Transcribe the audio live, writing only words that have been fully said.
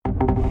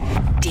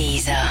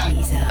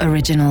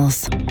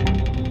Originals.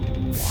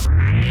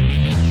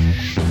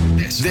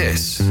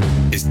 This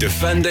is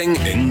Defending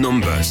in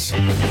Numbers.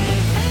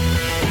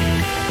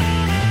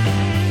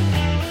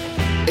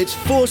 It's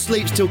 4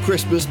 sleeps till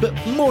Christmas, but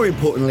more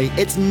importantly,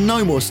 it's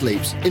no more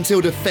sleeps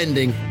until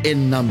Defending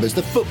in Numbers,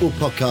 the football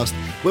podcast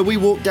where we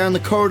walk down the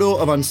corridor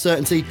of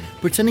uncertainty,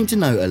 pretending to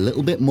know a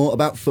little bit more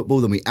about football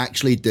than we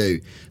actually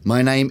do.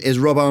 My name is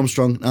Rob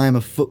Armstrong. I am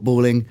a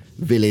footballing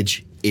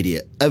village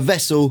idiot, a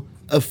vessel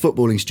of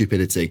footballing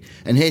stupidity.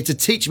 And here to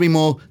teach me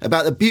more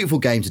about the beautiful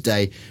game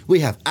today, we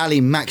have Ali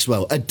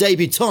Maxwell, a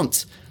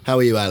debutante. How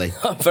are you, Ali?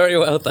 I'm very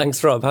well,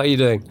 thanks, Rob. How are you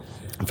doing?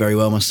 Very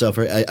well myself.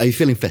 Are you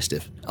feeling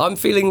festive? I'm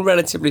feeling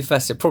relatively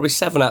festive, probably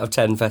 7 out of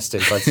 10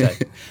 festive, I'd say.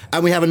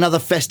 And we have another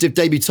festive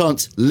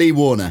debutante, Lee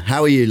Warner.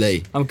 How are you,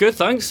 Lee? I'm good,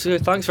 thanks.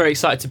 Very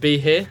excited to be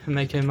here and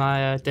making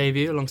my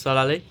debut alongside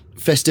Ali.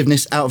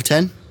 Festiveness out of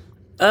 10?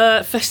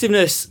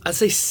 Festiveness, I'd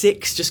say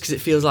 6, just because it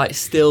feels like it's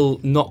still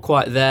not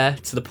quite there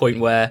to the point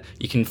where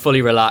you can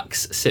fully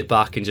relax, sit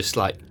back and just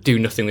like do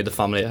nothing with the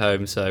family at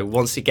home. So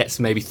once it gets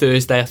to maybe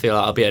Thursday, I feel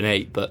like I'll be at an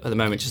 8, but at the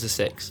moment just a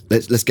 6.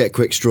 Let's get a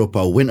quick straw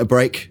poll. Winter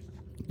break,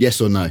 yes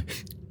or no?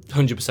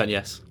 100%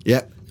 yes.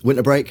 Yep.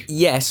 Winter break?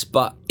 Yes,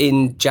 but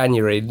in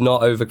January,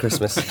 not over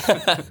Christmas.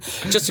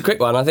 Just a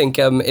quick one. I think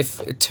if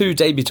 2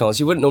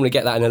 debutants, you wouldn't normally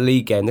get that in a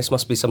league game. This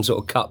must be some sort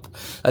of cup.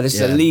 This is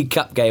a League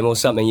Cup game or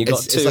something. You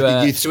got it's like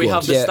a youth do we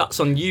have the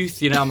stats on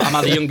youth? You know, I'm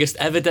the youngest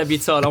ever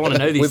debutant. I want to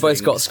know these We've both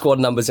things. got squad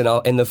numbers in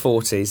the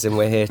 40s, and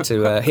we're here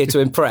to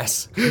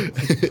impress.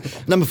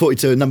 Number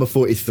 42 and number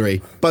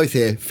 43, both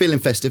here, feeling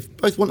festive,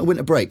 both want a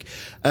winter break.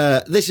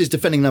 This is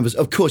Defending Numbers.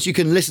 Of course, you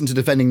can listen to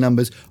Defending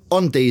Numbers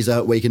on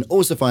Deezer, where you can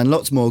also find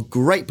lots more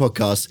great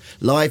podcasts,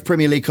 live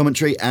Premier League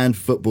commentary and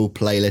football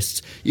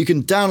playlists. You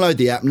can download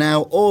the app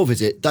now or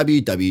visit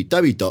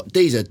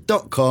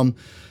www.deezer.com.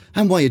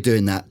 And while you're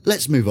doing that,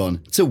 let's move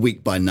on to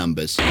Week by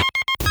Numbers.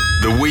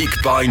 The Week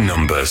by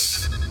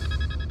Numbers.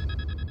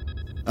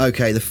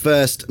 Okay, the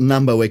first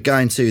number we're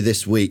going to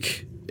this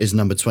week is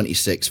number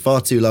 26. Far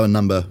too low a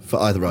number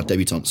for either our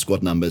debutant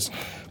squad numbers.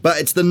 But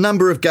it's the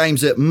number of games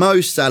that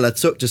Mo Salah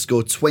took to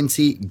score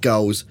 20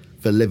 goals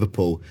for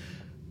Liverpool.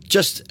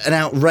 Just an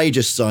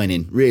outrageous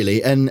signing,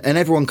 really, and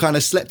everyone kind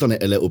of slept on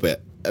it a little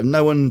bit.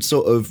 No one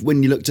sort of,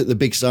 when you looked at the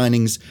big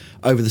signings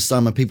over the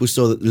summer, people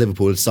saw that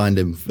Liverpool had signed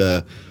him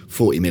for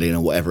 40 million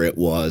or whatever it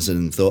was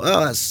and thought,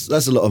 oh, that's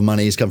a lot of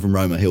money, he's come from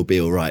Roma, he'll be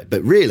all right.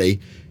 But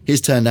really,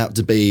 he's turned out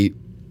to be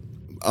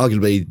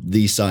arguably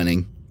the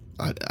signing,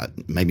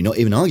 maybe not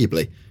even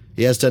arguably,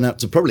 he has turned out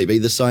to probably be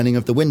the signing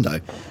of the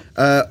window.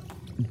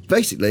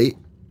 Basically,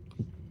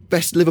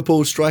 best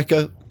Liverpool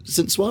striker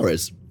since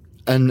Suárez.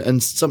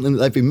 And something that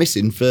they've been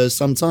missing for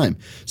some time.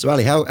 So,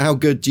 Ali, how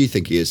good do you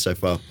think he is so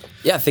far?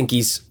 Yeah, I think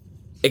he's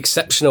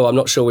exceptional. I'm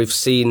not sure we've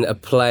seen a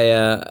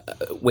player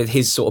with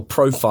his sort of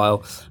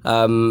profile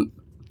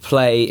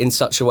play in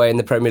such a way in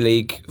the Premier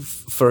League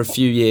for a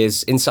few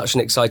years, in such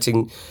an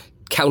exciting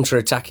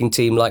counter-attacking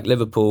team like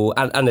Liverpool,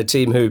 and a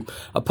team who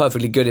are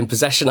perfectly good in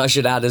possession, I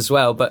should add as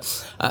well.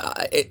 But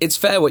it's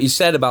fair what you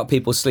said about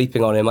people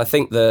sleeping on him. I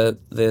think the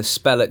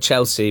spell at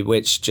Chelsea,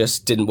 which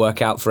just didn't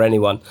work out for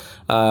anyone,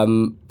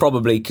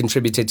 probably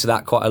contributed to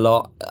that quite a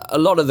lot. A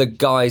lot of the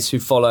guys who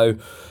follow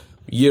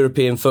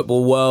European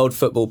football, world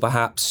football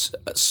perhaps,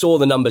 saw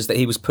the numbers that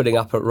he was putting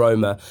up at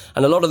Roma.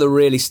 And a lot of the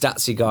really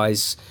statsy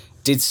guys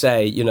did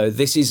say, you know,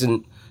 this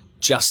isn't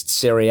just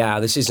Serie A.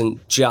 This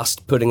isn't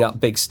just putting up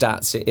big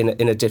stats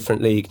in a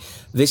different league.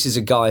 This is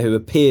a guy who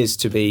appears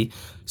to be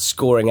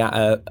scoring at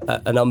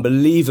an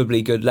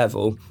unbelievably good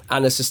level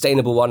and a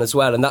sustainable one as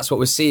well. And that's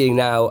what we're seeing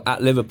now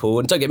at Liverpool.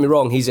 And don't get me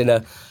wrong, he's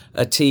in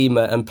a team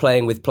and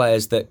playing with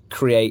players that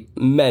create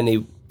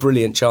many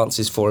brilliant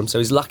chances for him. So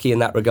he's lucky in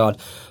that regard.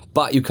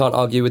 But you can't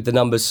argue with the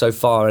numbers so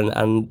far.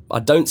 And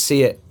I don't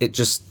see it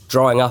just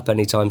drying up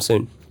anytime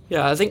soon.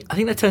 Yeah, I think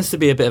there tends to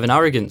be a bit of an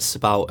arrogance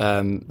about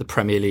the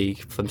Premier League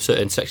from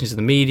certain sections of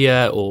the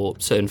media or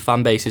certain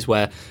fan bases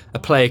where a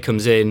player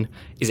comes in,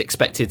 is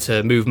expected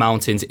to move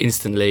mountains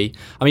instantly.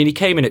 I mean, he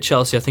came in at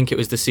Chelsea, I think it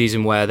was the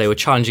season where they were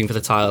challenging for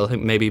the title, I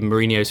think maybe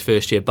Mourinho's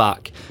first year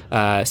back.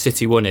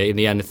 City won it in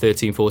the end of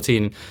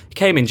 13-14. He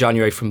came in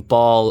January from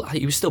Ball.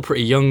 He was still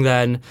pretty young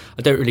then.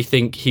 I don't really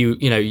think you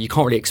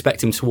can't really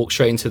expect him to walk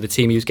straight into the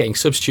team. He was getting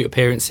substitute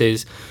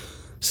appearances.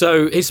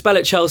 So his spell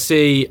at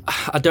Chelsea,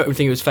 I don't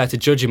think it was fair to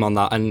judge him on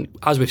that. And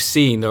as we've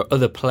seen, there are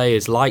other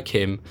players like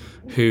him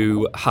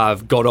who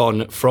have got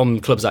on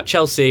from clubs like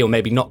Chelsea or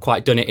maybe not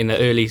quite done it in the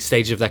early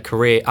stages of their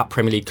career at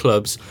Premier League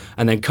clubs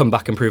and then come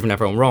back and proven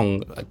everyone wrong.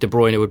 De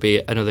Bruyne would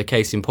be another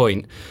case in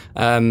point.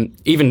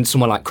 Even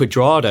someone like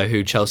Cuadrado,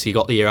 who Chelsea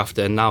got the year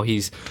after, and now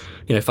he's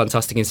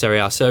fantastic in Serie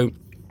A. So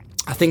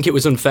I think it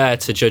was unfair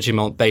to judge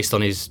him based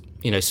on his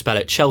spell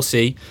at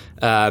Chelsea.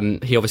 He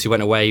obviously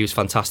went away, he was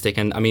fantastic.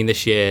 And I mean,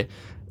 this year,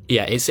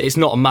 yeah, it's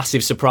not a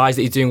massive surprise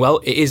that he's doing well.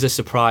 It is a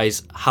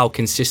surprise how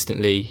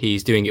consistently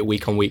he's doing it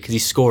week on week because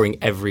he's scoring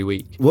every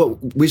week. Well,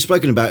 we've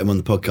spoken about him on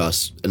the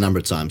podcast a number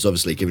of times,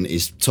 obviously, given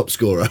he's top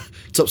scorer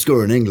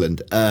in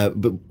England.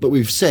 But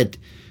we've said,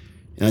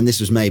 and this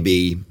was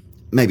maybe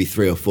maybe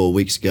 3 or 4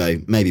 weeks ago,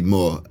 maybe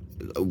more.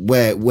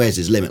 Where's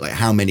his limit? Like,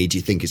 how many do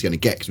you think he's going to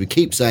get? Because we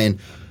keep saying,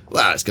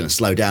 well, it's going to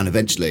slow down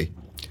eventually.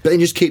 But then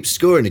he just keeps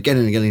scoring again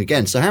and again and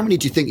again. So how many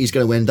do you think he's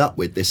going to end up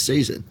with this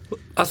season?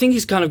 I think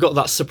he's kind of got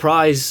that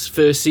surprise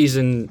first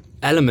season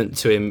element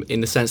to him,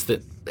 in the sense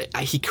that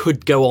he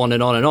could go on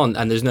and on and on,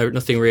 and there's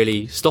nothing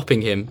really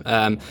stopping him.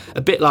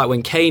 A bit like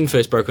when Kane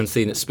first broke on the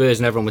scene at Spurs,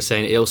 and everyone was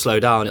saying it'll slow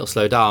down,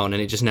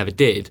 and it just never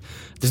did.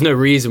 There's no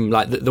reason,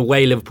 like the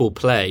way Liverpool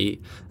play,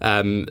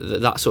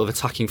 that sort of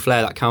attacking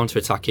flair, that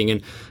counter-attacking,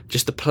 and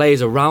just the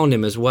players around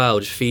him as well,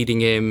 just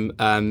feeding him.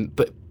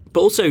 But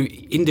also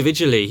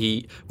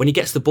individually, when he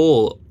gets the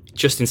ball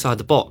just inside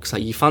the box,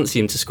 like, you fancy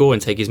him to score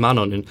and take his man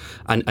on,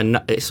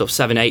 and it's sort of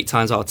 7-8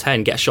 times out of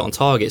 10 get a shot on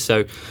target.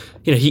 So,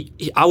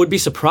 I would be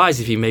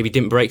surprised if he maybe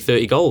didn't break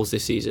 30 goals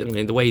this season. I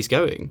mean, the way he's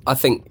going. I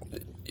think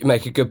you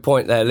make a good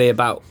point there, Lee,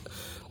 about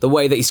the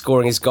way that he's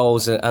scoring his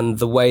goals and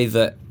the way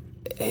that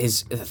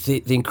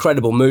the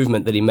incredible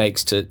movement that he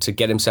makes to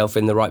get himself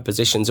in the right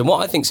positions. And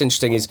what I think is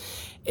interesting is,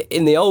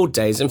 in the old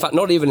days, in fact,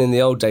 not even in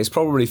the old days,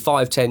 probably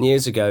 5-10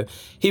 years ago,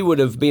 he would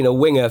have been a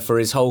winger for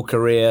his whole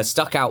career,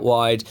 stuck out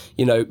wide,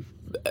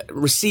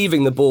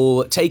 receiving the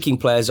ball, taking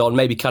players on,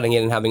 maybe cutting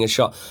in and having a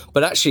shot.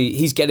 But actually,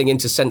 he's getting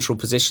into central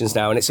positions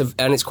now, and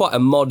it's quite a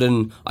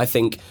modern, I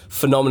think,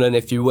 phenomenon,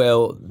 if you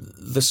will,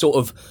 the sort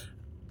of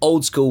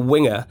old school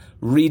winger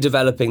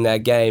redeveloping their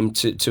game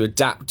to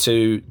adapt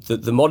to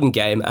the modern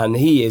game. And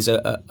he is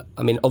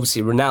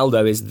obviously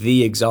Ronaldo is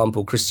the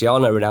example,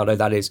 Cristiano Ronaldo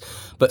that is,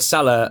 but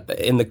Salah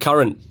in the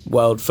current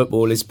world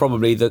football is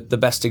probably the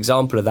best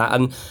example of that.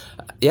 And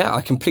yeah,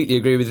 I completely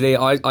agree with Lee.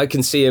 I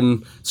can see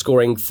him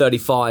scoring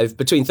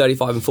between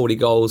 35 and 40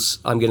 goals.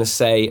 I'm going to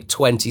say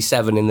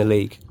 27 in the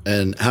league.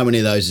 And how many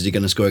of those is he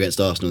going to score against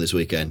Arsenal this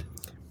weekend?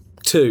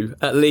 2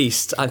 at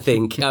least, I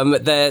think.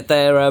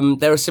 There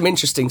are some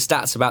interesting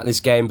stats about this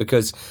game,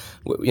 because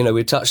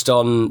we've touched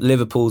on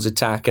Liverpool's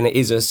attack, and it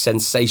is a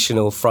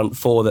sensational front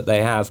four that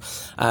they have.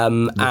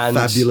 And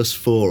Fabulous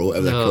Four, or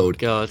whatever they're called. Oh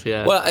God,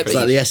 yeah. Well, it's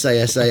like the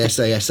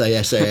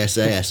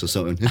SAS or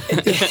something.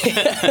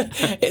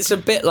 It's a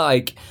bit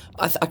like,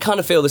 I kind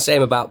of feel the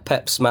same about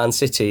Pep's Man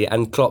City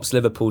and Klopp's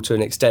Liverpool to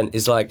an extent.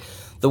 Is like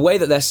the way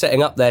that they're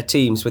setting up their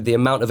teams with the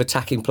amount of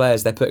attacking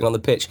players they're putting on the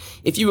pitch.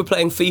 If you were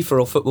playing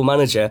FIFA or Football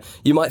Manager,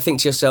 you might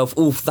think to yourself,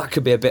 oof, that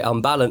could be a bit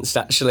unbalanced,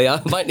 actually.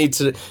 I might need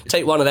to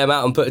take one of them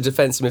out and put a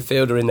defensive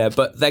midfielder in there.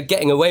 But they're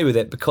getting away with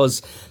it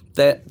because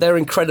they're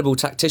incredible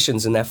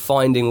tacticians, and they're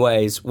finding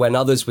ways when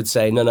others would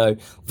say, no,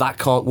 that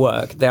can't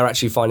work. They're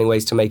actually finding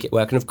ways to make it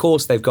work. And of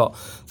course, they've got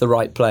the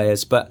right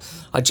players. But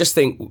I just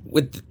think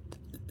with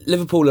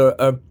Liverpool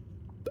are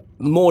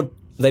more...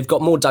 They've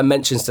got more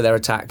dimensions to their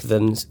attack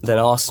than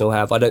Arsenal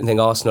have. I don't think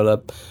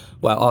Arsenal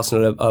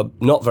are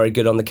not very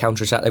good on the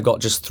counter-attack. They've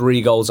got just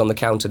 3 goals on the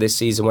counter this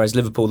season, whereas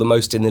Liverpool the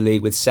most in the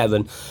league with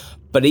 7.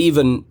 But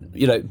even,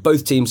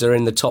 both teams are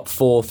in the top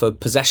 4 for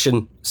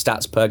possession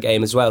stats per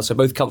game as well. So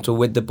both comfortable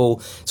with the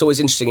ball. It's always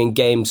interesting in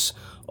games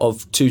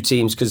of 2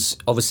 teams, because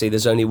obviously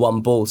there's only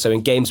one ball. So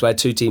in games where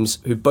 2 teams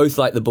who both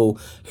like the ball,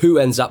 who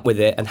ends up with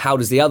it and how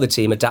does the other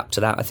team adapt to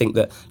that? I think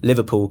that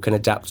Liverpool can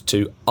adapt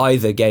to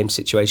either game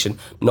situation.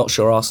 I'm not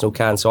sure Arsenal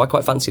can, so I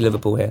quite fancy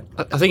Liverpool here.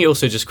 I think it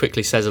also just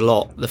quickly says a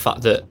lot, the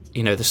fact that,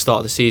 the start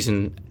of the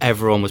season,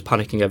 everyone was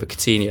panicking over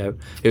Coutinho.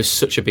 It was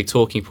such a big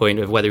talking point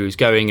of whether he was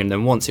going, and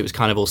then once it was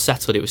kind of all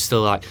settled, it was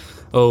still like,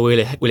 oh,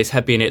 will his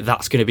head be in it?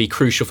 That's going to be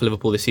crucial for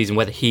Liverpool this season,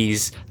 whether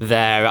he's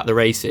there at the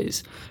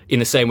races. In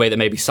the same way that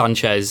maybe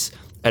Sanchez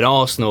at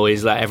Arsenal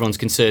is like everyone's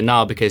concerned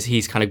now because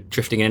he's kind of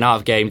drifting in and out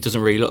of game. It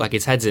doesn't really look like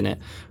his head's in it.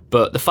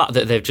 But the fact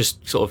that they've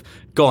just sort of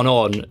gone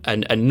on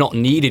and not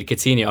needed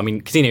Coutinho. I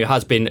mean, Coutinho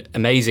has been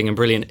amazing and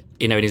brilliant,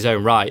 in his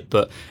own right.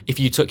 But if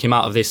you took him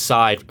out of this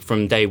side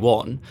from day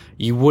one,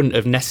 you wouldn't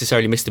have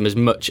necessarily missed him as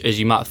much as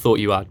you might have thought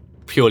you had,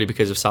 purely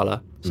because of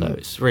Salah. So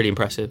it's really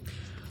impressive.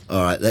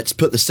 All right, let's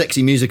put the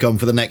sexy music on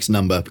for the next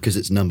number, because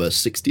it's number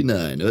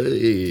 69.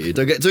 Hey,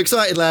 don't get too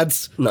excited,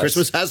 lads. Nice.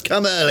 Christmas has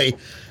come early.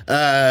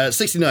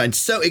 69.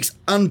 Celtic's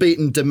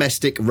unbeaten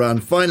domestic run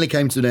finally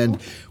came to an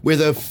end with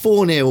a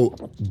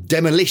 4-0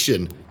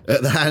 demolition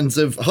at the hands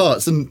of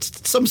Hearts. And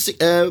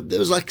there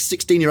was like a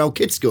 16-year-old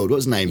kid scored. What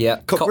was his name?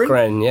 Yeah,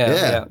 Cochrane.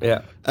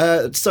 Yeah.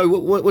 So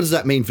what does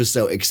that mean for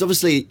Celtic? Because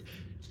obviously...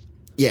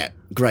 Yeah,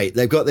 great.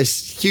 They've got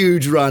this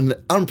huge run,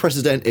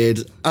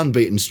 unprecedented,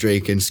 unbeaten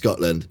streak in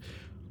Scotland.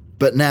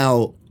 But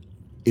now,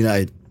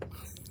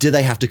 do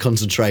they have to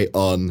concentrate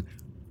on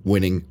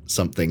winning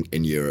something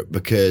in Europe?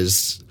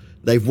 Because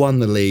they've won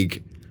the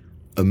league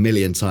a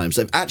million times.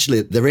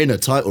 They're in a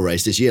title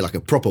race this year, like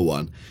a proper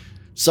one.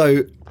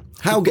 So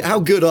how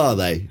good are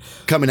they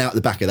coming out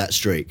the back of that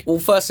streak? Well,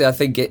 firstly, I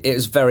think it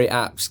was very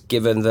apt,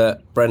 given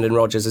that Brendan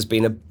Rodgers has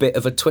been a bit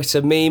of a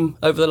Twitter meme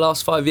over the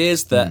last 5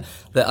 years. Brendan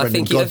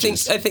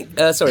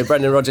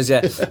Rodgers.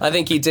 Yeah, I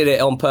think he did it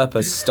on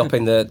purpose,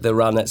 stopping the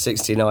run at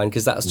 69,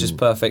 because that's just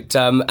perfect.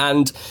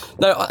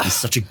 He's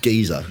such a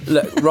geezer.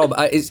 Look, Rob,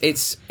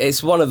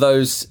 it's one of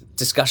those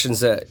discussions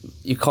that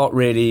you can't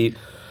really.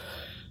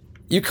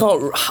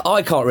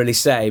 I can't really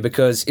say,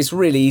 because it's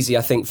really easy,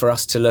 I think, for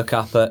us to look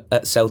up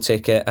at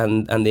Celtic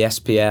and the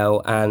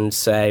SPL and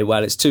say,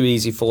 well, it's too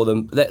easy for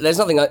them. There's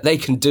nothing they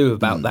can do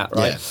about that,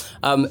 right?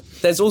 Yeah.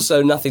 There's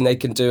also nothing they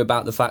can do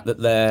about the fact that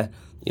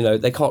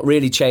they can't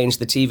really change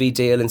the TV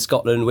deal in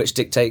Scotland, which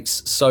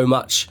dictates so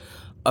much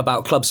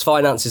about clubs'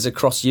 finances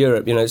across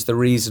Europe. It's the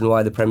reason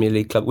why the Premier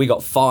League club, we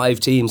got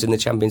 5 teams in the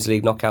Champions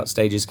League knockout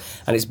stages,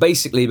 and it's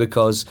basically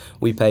because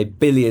we pay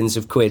billions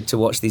of quid to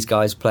watch these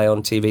guys play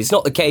on TV. It's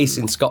not the case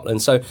in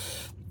Scotland, so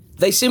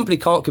they simply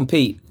can't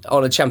compete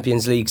on a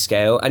Champions League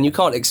scale, and you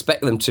can't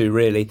expect them to,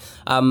 really.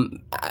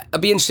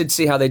 I'd be interested to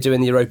see how they do in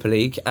the Europa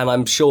League, and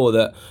I'm sure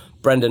that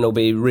Brendan will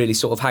be really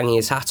sort of hanging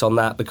his hat on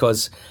that,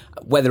 because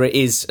whether it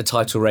is a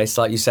title race,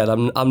 like you said,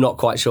 I'm not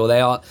quite sure.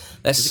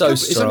 They're so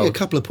strong. It's only a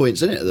couple of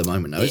points in it at the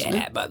moment, though, isn't it?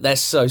 Yeah, but they're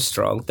so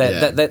strong.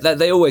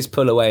 They always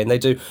pull away, and they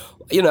do.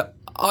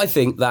 I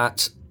think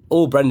that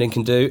all Brendan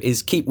can do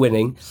is keep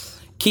winning,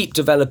 keep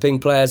developing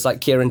players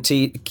like Kieran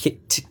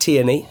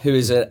Tierney, who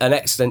is an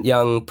excellent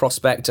young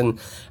prospect, and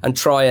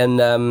try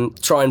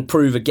and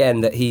prove again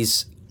that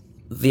he's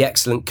the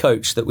excellent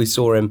coach that we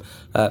saw him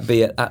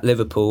be at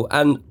Liverpool.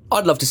 And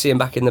I'd love to see him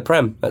back in the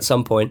Prem at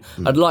some point.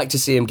 I'd like to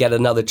see him get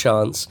another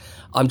chance.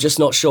 I'm just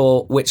not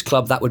sure which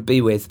club that would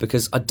be with,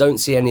 because I don't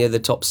see any of the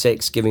top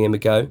 6 giving him a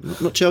go.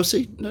 Not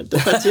Chelsea? No,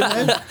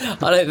 I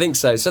don't think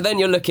so. So then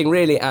you're looking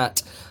really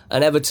at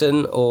an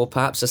Everton or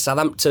perhaps a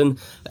Southampton,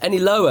 any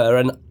lower,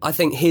 and I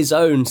think his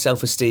own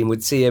self-esteem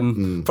would see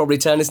him probably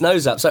turn his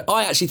nose up. So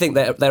I actually think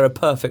they're a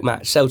perfect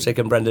match. Celtic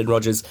and Brendan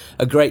Rodgers,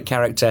 a great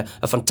character,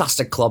 a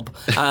fantastic club,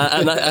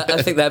 and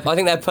I think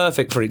they're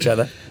perfect for each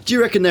other. Do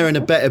you reckon they're in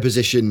a better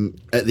position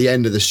at the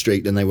end of the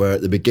streak than they were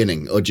at the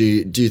beginning, or do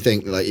you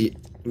think, like,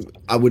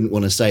 I wouldn't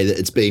want to say that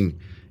it's been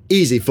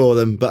easy for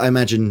them, but I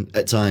imagine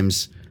at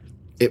times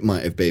it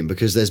might have been,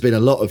 because there's been a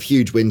lot of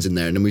huge wins in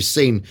there, and then we've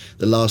seen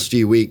the last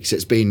few weeks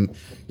it's been,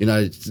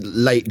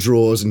 late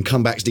draws and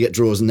comebacks to get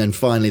draws, and then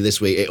finally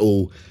this week it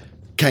all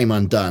came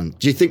undone.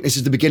 Do you think this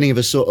is the beginning of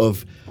a sort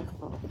of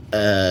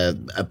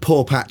a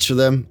poor patch for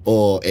them,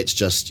 or it's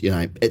just,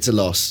 it's a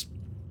loss?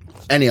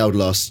 Any old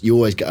loss, you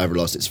always get over a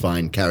loss, it's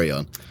fine, carry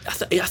on. I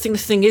think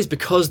the thing is,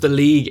 because the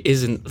league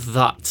isn't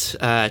that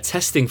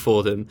testing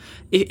for them,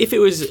 if it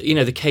was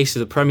the case of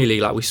the Premier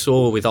League, like we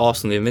saw with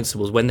Arsenal, the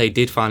Invincibles, when they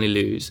did finally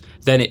lose,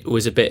 then it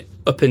was a bit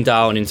up and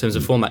down in terms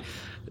of format.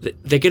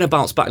 They're going to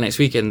bounce back next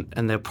week,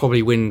 and they'll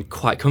probably win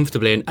quite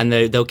comfortably, and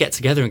they'll get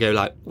together and go,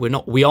 like,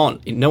 no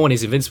one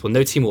is invincible,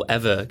 no team will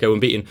ever go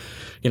unbeaten,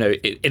 in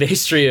a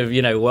history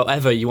of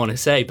whatever you want to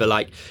say, but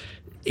like,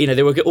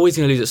 they were always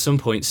going to lose at some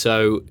point.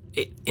 So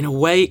in a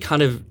way, it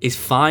kind of is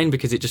fine,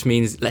 because it just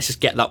means let's just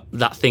get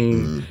that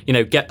thing,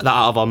 get that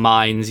out of our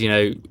minds.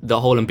 The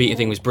whole unbeaten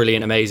thing was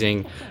brilliant,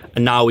 amazing.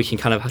 And now we can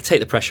kind of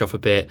take the pressure off a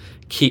bit,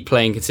 keep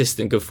playing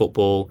consistent, good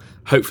football,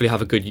 hopefully have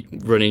a good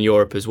run in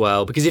Europe as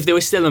well. Because if they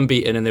were still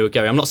unbeaten and they were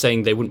going, I'm not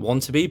saying they wouldn't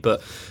want to be,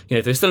 but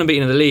if they're still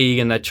unbeaten in the league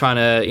and they're trying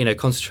to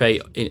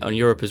concentrate on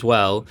Europe as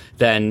well,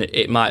 then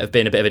it might have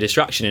been a bit of a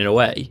distraction in a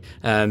way,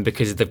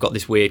 because they've got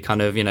this weird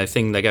kind of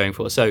thing they're going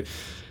for. So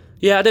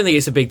yeah, I don't think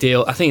it's a big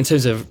deal. I think in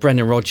terms of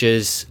Brendan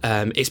Rodgers,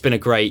 it's been a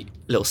great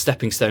little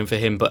stepping stone for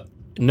him, but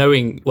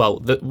knowing,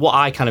 what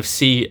I kind of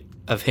see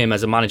of him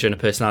as a manager and a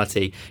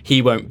personality,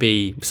 he won't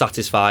be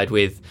satisfied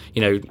with,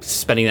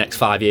 spending the next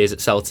 5 years at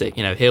Celtic.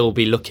 He'll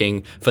be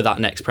looking for that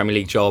next Premier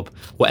League job,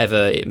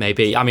 whatever it may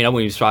be. I mean, I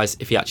wouldn't be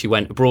surprised if he actually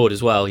went abroad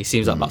as well. He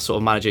seems like that sort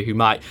of manager who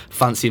might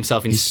fancy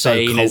himself in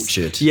Spain. He's so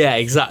cultured. Yeah,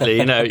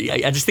 exactly.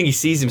 I just think he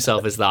sees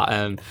himself as that.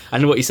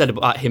 And what you said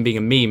about him being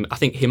a meme, I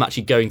think him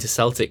actually going to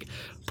Celtic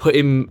put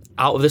him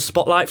out of the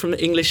spotlight from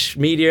the English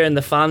media and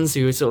the fans,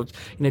 who sort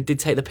of, did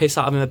take the piss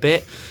out of him a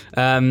bit.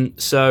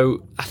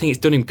 So I think it's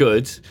done him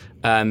good.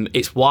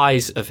 It's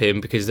wise of him,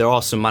 because there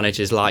are some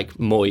managers like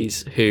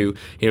Moyes who,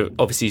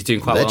 obviously he's doing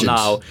quite Legends.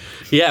 Well now.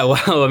 Yeah,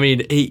 well, I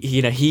mean,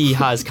 he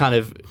has kind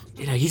of,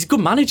 he's a good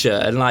manager,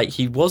 and like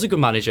he was a good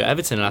manager at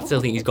Everton, and I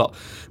still think he's got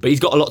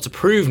a lot to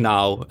prove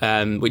now,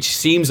 which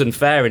seems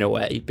unfair in a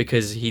way,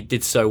 because he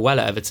did so well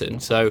at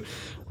Everton. So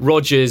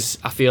Rodgers,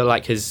 I feel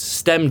like, has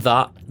stemmed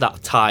that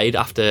tide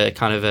after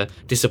kind of a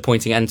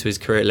disappointing end to his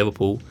career at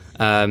Liverpool.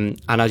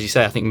 And as you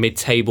say, I think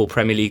mid-table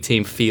Premier League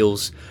team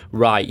feels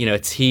right. A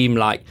team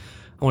like,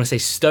 I want to say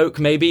Stoke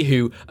maybe,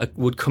 who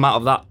would come out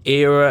of that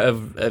era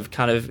of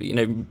kind of,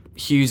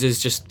 Hughes has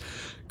just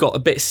got a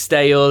bit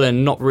stale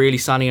and not really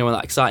signing anyone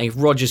that exciting. If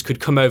Rodgers could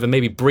come over,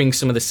 maybe bring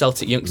some of the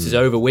Celtic youngsters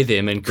over with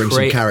him and bring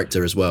some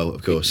character as well,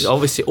 of course.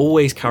 Obviously,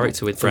 always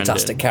character with Brendan.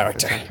 Fantastic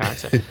character.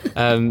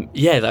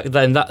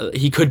 Then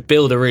he could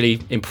build a really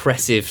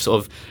impressive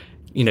sort of,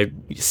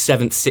 7th,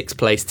 6th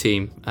place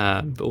team,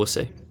 but we'll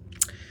see.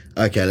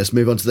 Okay, let's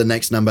move on to the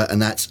next number, and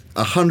that's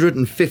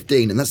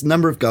 115, and that's the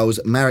number of goals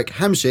Marek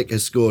Hamšík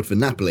has scored for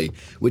Napoli,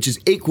 which has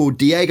equalled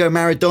Diego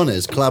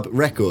Maradona's club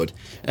record.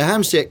 Now,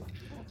 Hamšík,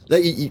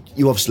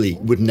 you obviously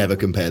would never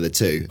compare the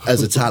two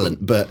as a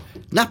talent, but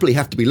Napoli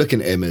have to be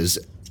looking at him as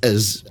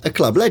a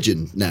club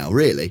legend now,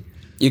 really.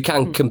 You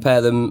can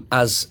compare them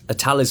as a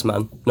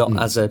talisman, not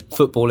as a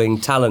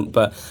footballing talent,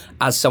 but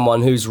as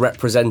someone who's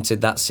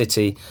represented that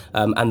city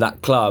and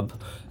that club.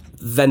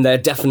 Then they're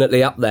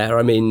definitely up there.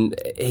 I mean,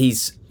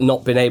 he's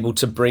not been able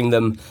to bring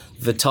them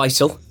the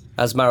title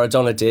as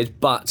Maradona did,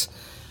 but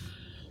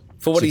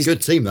for what it's a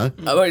good team, though.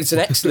 Oh, it's an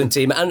excellent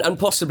team, and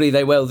possibly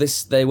they will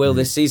this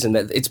season.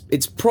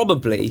 It's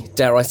probably,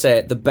 dare I say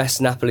it, the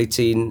best Napoli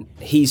team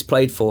he's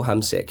played for,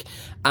 Hamsik.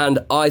 And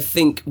I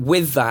think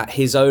with that,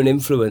 his own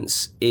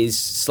influence is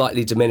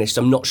slightly diminished.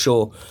 I'm not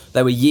sure.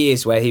 There were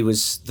years where he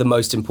was the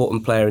most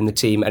important player in the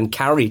team and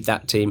carried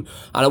that team.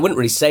 And I wouldn't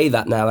really say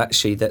that now,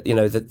 actually, that, you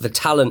know, the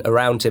talent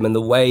around him and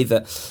the way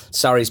that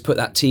Sarri's put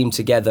that team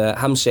together,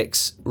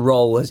 Hamsik's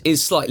role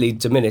is slightly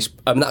diminished.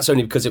 I mean, that's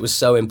only because it was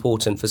so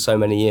important for so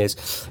many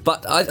years.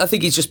 But I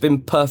think he's just been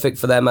perfect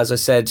for them. As I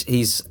said,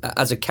 he's,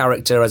 as a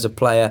character, as a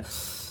player,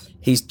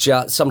 he's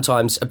just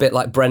sometimes a bit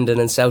like Brendan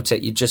and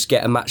Celtic. You just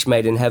get a match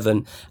made in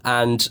heaven.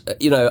 And,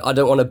 you know, I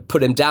don't want to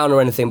put him down or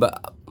anything,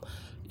 but,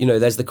 you know,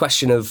 there's the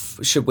question of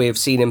should we have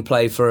seen him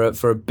play for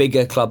a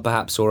bigger club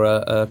perhaps, or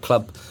a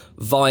club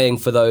vying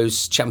for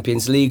those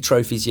Champions League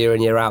trophies year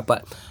in, year out.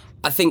 But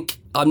I think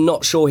I'm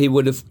not sure he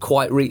would have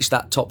quite reached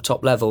that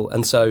top level.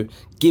 And so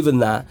given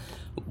that,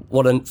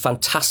 what a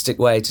fantastic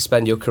way to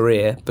spend your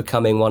career,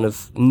 becoming one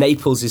of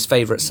Naples'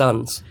 favourite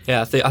sons.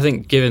 Yeah, I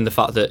think given the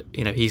fact that,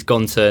 you know, he's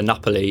gone to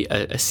Napoli,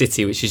 a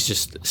city which is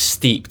just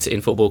steeped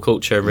in football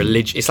culture and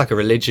religion. It's like a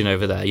religion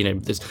over there. You know,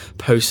 there's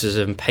posters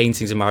and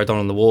paintings of Maradona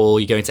on the wall.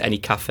 You go into any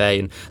cafe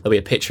and there'll be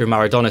a picture of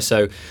Maradona.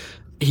 So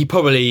he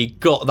probably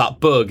got that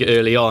bug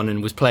early on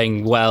and was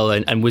playing well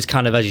and was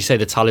kind of, as you say,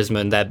 the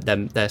talisman,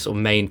 their sort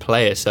of main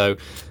player. So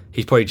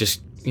he's probably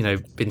just, you know,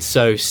 been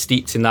so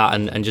steeped in that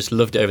and just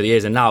loved it over the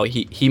years. And now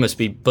he must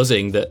be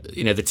buzzing that,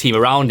 you know, the team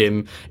around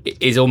him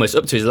is almost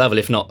up to his level,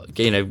 if not,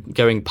 you know,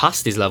 going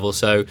past his level.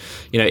 So,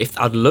 you know,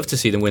 I'd love to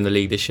see them win the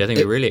league this year. I think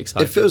they're really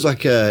excited. It feels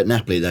like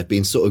Napoli, they've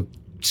been sort of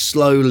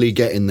slowly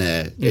getting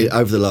there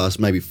over the last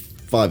maybe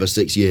 5 or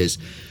 6 years.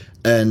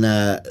 And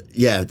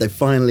they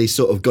finally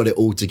sort of got it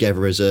all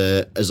together as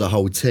a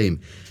whole team.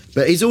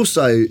 But he's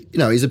also, you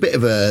know, he's a bit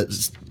of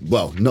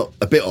not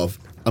a bit of,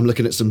 I'm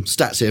looking at some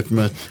stats here from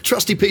a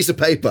trusty piece of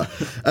paper.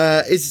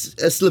 Is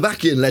a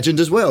Slovakian legend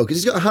as well, because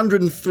he's got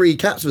 103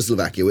 caps for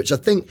Slovakia, which I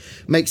think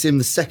makes him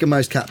the second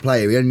most capped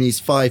player. He only needs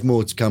 5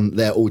 more to become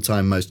their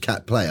all-time most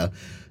capped player.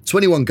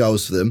 21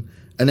 goals for them.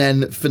 And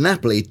then for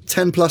Napoli,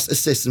 10 plus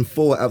assists and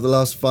 4 out of the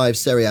last 5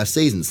 Serie A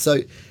seasons. So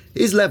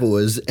his level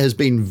has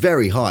been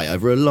very high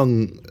over a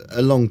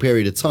long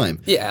period of time.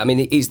 Yeah, I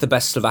mean, he's the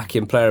best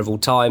Slovakian player of all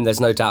time. There's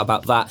no doubt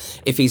about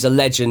that. If he's a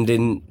legend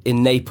in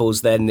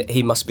Naples, then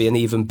he must be an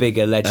even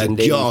bigger legend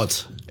in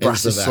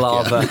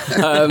Bratislava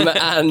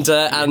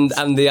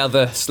and the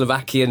other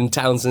Slovakian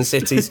towns and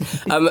cities.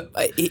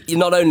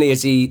 Not only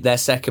is he their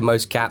second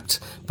most capped,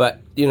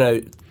 but, you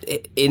know,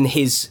 in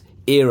his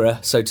era,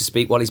 so to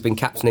speak, while he's been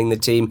captaining the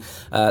team,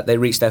 they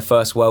reached their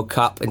first World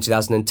Cup in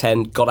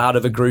 2010, got out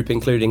of a group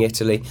including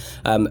Italy,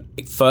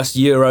 first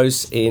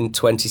Euros in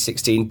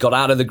 2016, got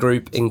out of the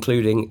group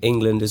including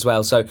England as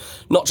well. So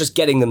not just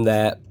getting them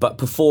there, but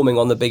performing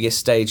on the biggest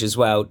stage as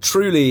well.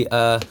 Truly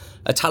a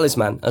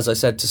talisman, as I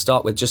said to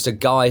start with, just a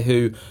guy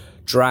who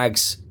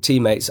drags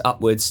teammates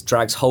upwards,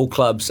 drags whole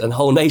clubs and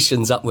whole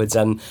nations upwards,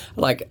 and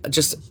like,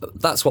 just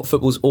that's what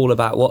football's all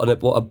about. What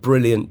a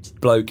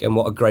brilliant bloke and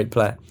what a great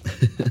player.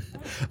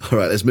 All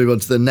right, let's move on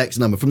to the next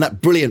number from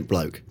that brilliant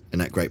bloke and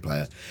that great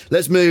player.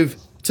 Let's move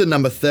to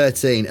number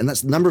 13, and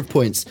that's the number of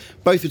points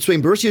both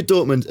between Borussia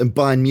Dortmund and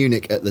Bayern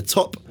Munich at the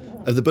top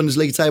of the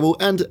Bundesliga table,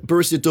 and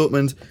Borussia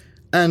Dortmund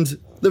and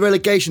the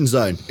relegation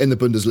zone in the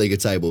Bundesliga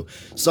table.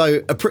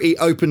 So a pretty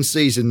open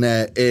season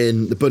there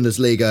in the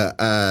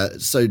Bundesliga.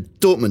 So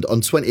Dortmund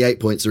on 28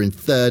 points are in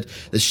third.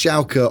 There's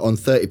Schalke on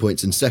 30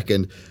 points in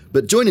second.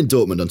 But joining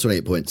Dortmund on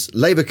 28 points,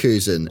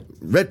 Leverkusen,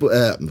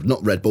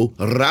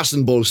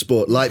 Rasenball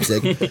Sport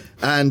Leipzig,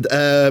 and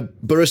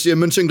Borussia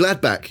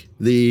Mönchengladbach,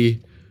 the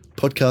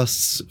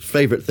podcast's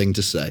favourite thing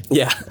to say.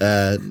 Yeah.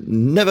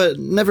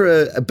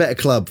 Never a better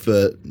club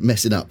for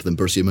messing up than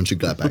Borussia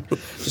Mönchengladbach.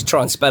 Just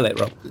try and spell it,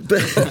 Rob.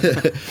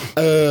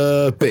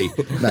 B.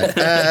 No.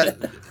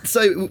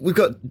 So we've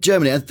got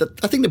Germany. I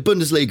think the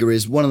Bundesliga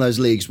is one of those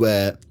leagues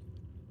where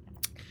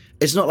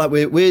it's not like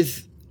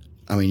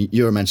I mean,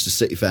 you're a Manchester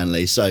City fan,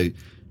 Lee, so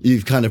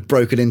you've kind of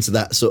broken into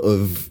that sort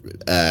of,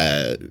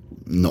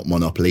 not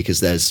monopoly because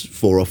there's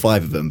 4 or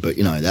 5 of them, but,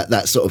 you know,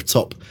 that sort of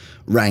top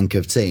rank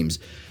of teams.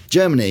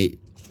 Germany,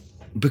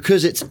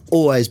 because it's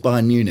always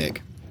Bayern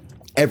Munich,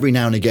 every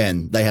now and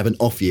again they have an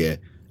off year,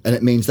 and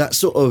it means that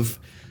sort of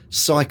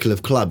cycle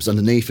of clubs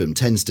underneath them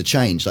tends to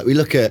change. Like we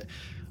look at,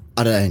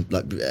 I don't know,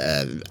 like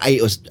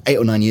 8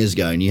 or 9 years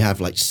ago, and you have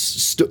like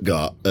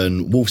Stuttgart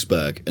and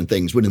Wolfsburg and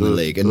things winning the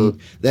league,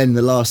 and then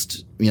the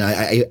last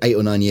 8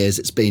 or 9 years,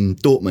 it's been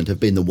Dortmund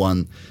have been the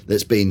one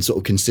that's been sort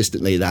of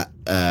consistently that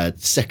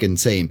second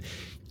team,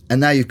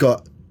 and now you've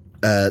got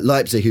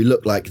Leipzig, who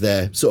look like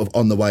they're sort of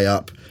on the way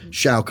up.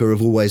 Schalke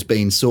have always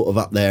been sort of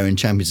up there in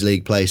Champions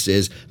League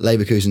places.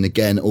 Leverkusen,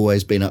 again,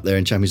 always been up there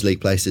in Champions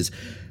League places.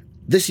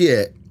 this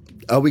year,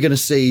 are we going to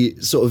see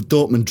sort of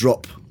Dortmund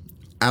drop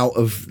out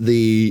of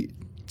the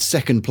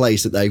second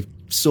place that they've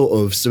sort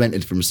of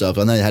cemented for themselves?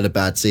 I know they had a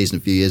bad season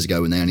a few years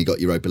ago when they only got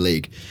Europa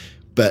League,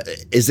 but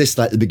is this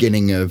like the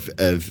beginning of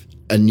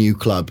a new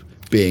club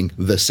being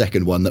the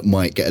second one that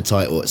might get a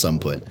title at some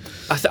point?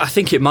 I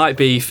think it might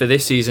be for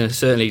this season.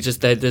 Certainly,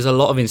 just there's a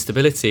lot of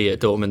instability at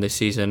Dortmund this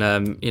season.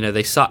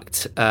 They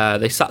sacked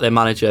their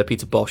manager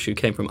Peter Bosz, who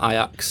came from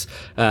Ajax.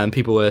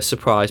 People were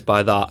surprised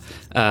by that.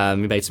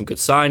 He made some good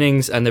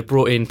signings, and they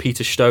brought in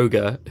Peter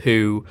Stoger,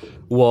 who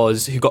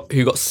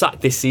got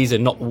sacked this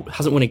season.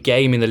 Hasn't won a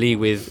game in the league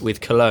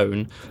with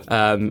Cologne.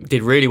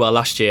 Did really well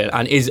last year,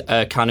 and is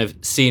kind of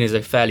seen as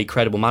a fairly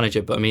credible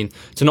manager. But I mean,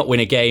 to not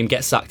win a game,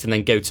 get sacked, and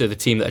then go to the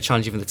team that are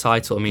challenging for the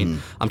title. I mean,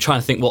 I'm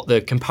trying to think what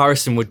the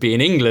comparison would be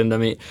in England. I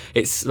mean,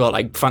 it's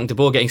like Frank de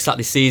Boer getting sacked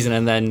this season,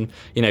 and then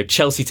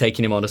Chelsea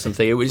taking him on or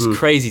something. It was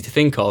crazy to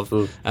think of.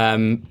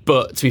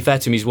 But to be fair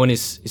to him, he's won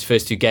his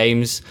first 2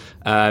 games.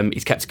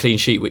 He's kept a clean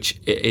sheet, which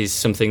is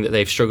something that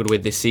they've struggled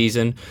with this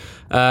season.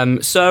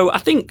 So I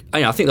think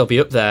they'll be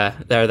up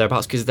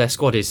thereabouts, because their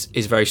squad is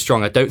very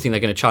strong. I don't think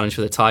they're going to challenge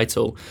for the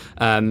title,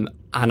 and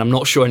I'm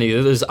not sure any of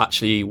the others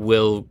actually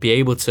will be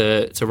able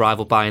to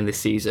rival Bayern this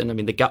season. I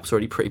mean, the gap's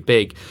already pretty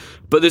big,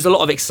 but there's a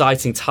lot of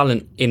exciting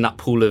talent in that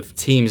pool of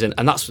teams, and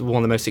that's one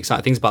of the most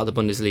exciting things about the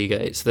Bundesliga.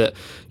 It's that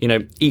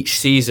each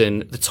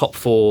season the top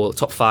 4,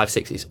 top 5,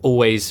 6 is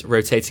always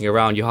rotating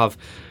around. You have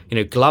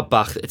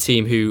Gladbach, a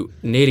team who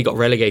nearly got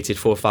relegated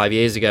 4 or 5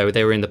 years ago.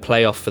 They were in the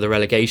playoff for the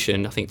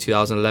relegation, I think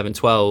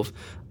 2011-12,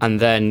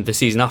 and then the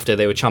season after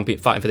they were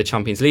fighting for the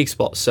Champions League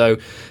spot. So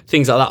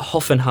things like that.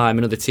 Hoffenheim,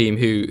 another team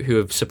who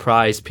have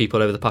surprised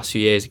people over the past few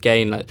years,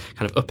 again, like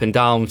kind of up and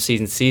down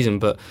season to season,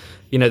 but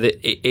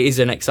it is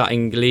an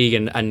exciting league,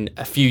 and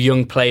a few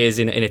young players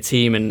in a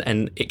team,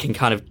 and it can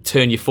kind of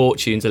turn your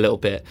fortunes a little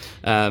bit.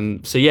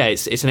 So yeah,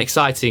 it's an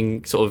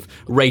exciting sort of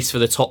race for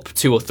the top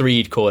 2 or 3,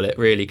 you'd call it,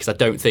 really, because I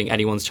don't think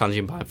anyone's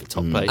challenging Bayern for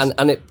top place.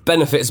 And it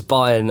benefits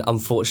Bayern,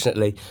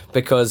 unfortunately,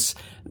 because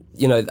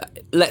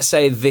let's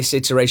say this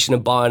iteration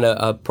of Bayern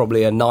are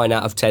probably a 9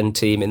 out of 10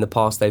 team. In the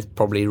past, they've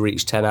probably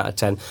reached 10 out of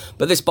 10.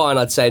 But this Bayern,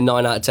 I'd say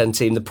 9 out of 10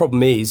 team. The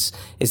problem is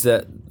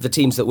that the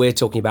teams that we're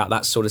talking about,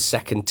 that sort of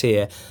second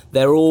tier,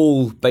 they're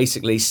all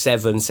basically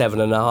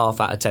 7.5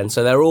 out of 10.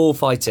 So they're all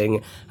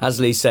fighting, as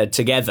Lee said,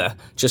 together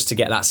just to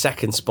get that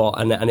second spot.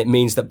 And it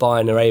means that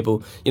Bayern are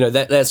able,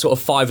 there's sort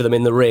of 5 of them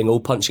in the ring, all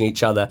punching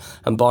each other,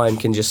 and Bayern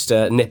can just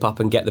nip up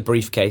and get the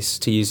briefcase,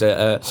 to use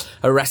a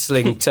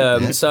wrestling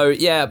term. Yeah. So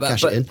yeah,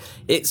 Cash but it in.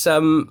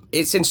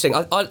 it's interesting.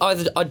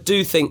 I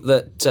do think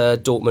that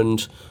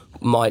Dortmund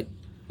might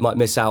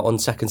miss out on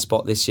second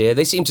spot this year.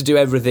 They seem to do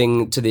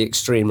everything to the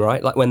extreme,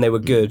 right? Like when they were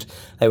good,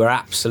 they were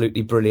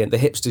absolutely brilliant, the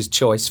hipster's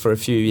choice for a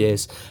few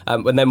years.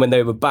 And then when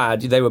they were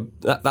bad, they were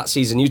that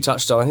season you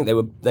touched on. I think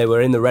they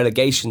were in the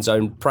relegation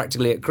zone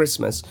practically at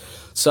Christmas.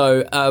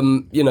 So,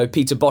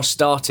 Peter Bosz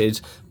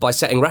started by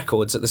setting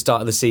records at the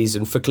start of the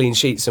season for clean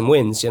sheets and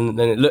wins. And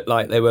then it looked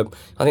like they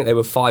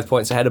were 5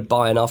 points ahead of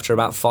Bayern after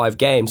about 5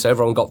 games. So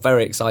everyone got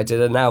very excited.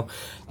 And now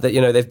that,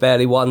 they've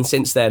barely won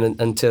since then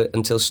until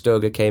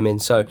Sturger came in.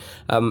 So,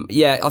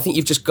 I think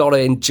you've just got to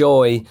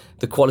enjoy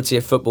the quality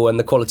of football and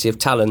the quality of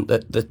talent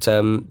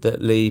that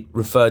Lee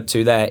referred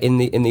to there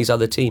in these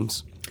other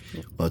teams.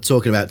 Well,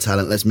 talking about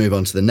talent, let's move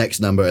on to the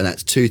next number, and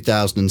that's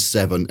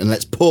 2007. And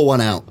let's pour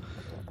one out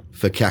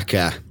for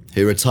Kaká,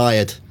 who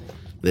retired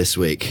this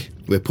week.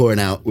 We're pouring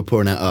out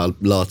our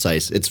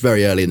lattes. It's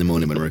very early in the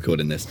morning when we're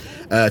recording this.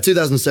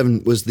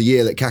 2007 was the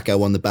year that Kaká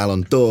won the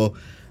Ballon d'Or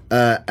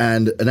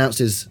and announced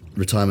his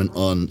retirement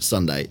on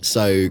Sunday.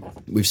 So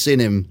we've seen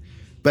him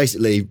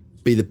basically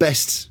be the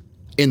best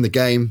in the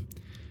game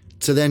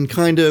to then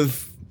kind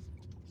of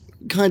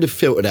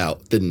filtered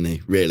out, didn't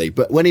he, really?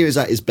 But when he was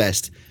at his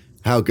best,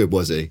 how good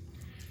was he?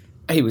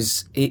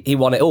 He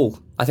won it all.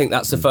 I think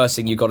that's the first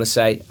thing you've got to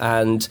say.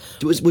 And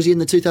was he in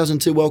the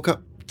 2002 World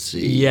Cup?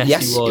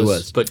 Yes, he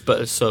was. But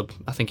a sub.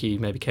 I think he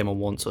maybe came on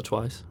once or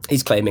twice.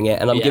 He's claiming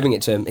it, and I'm giving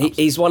it to him.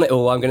 He's won it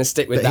all. I'm going to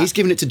stick with that. He's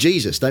given it to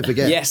Jesus. Don't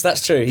forget. Yes,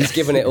 that's true. He's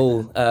given it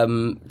all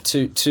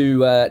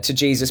to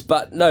Jesus.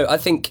 But no, I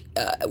think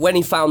when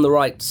he found the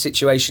right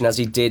situation, as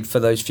he did for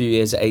those few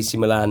years at AC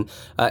Milan,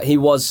 he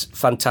was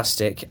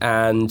fantastic.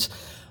 And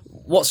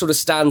what sort of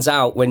stands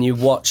out when you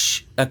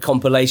watch a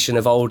compilation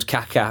of old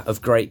Kaká,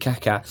 of great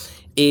Kaká,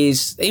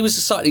 is he was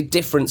a slightly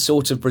different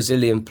sort of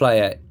Brazilian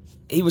player.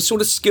 He was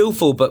sort of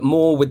skillful, but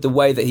more with the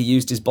way that he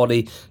used his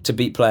body to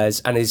beat players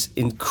and his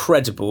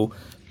incredible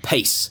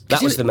pace.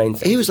 That was the main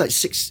thing. He was like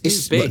 6.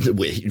 He's big.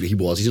 He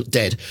was. He's not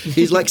dead.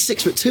 He's like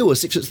 6'2" or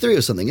 6'3"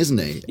 or something, isn't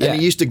he? Yeah. And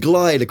he used to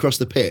glide across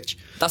the pitch.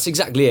 That's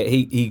exactly it.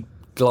 He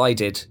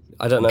glided.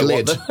 I don't know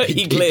Glid.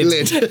 he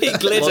glid. He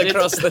glid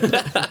across the...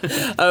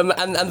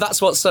 and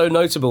that's what's so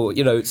notable.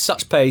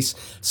 Such pace,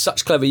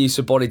 such clever use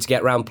of body to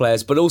get around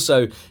players, but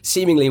also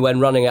seemingly when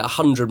running at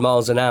 100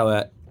 miles an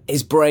hour,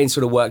 his brain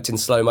sort of worked in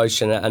slow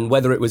motion, and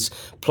whether it was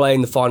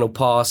playing the final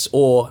pass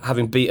or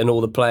having beaten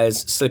all the players,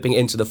 slipping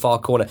into the far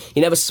corner,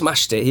 he never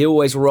smashed it. He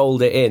always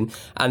rolled it in,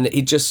 and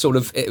he just sort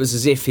of, it was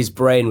as if his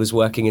brain was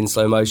working in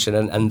slow motion,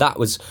 and that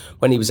was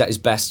when he was at his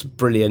best.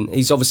 Brilliant.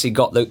 He's obviously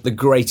got the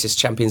greatest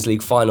Champions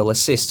League final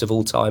assist of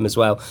all time as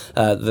well,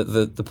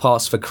 the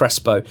pass for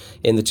Crespo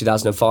in the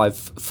 2005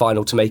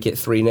 final to make it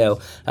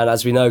 3-0, and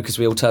as we know, because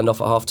we all turned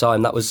off at half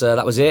time, that was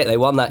it. They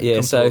won that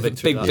year, so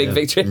big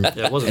victory.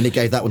 Yeah, it wasn't. And he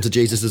gave that one to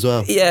Jesus as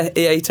well. Yeah,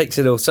 he takes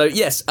it all. So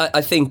yes,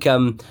 I think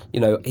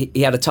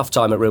he had a tough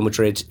time at Real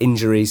Madrid.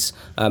 Injuries,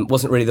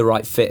 wasn't really the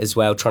right fit as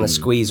well. Trying to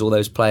squeeze all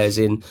those players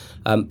in,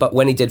 but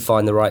when he did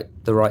find the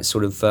right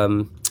sort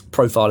of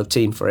profile of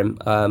team for him,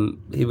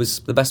 he was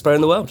the best player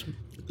in the world.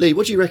 Lee,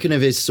 what do you reckon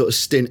of his sort of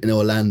stint in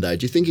Orlando?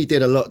 Do you think he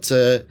did a lot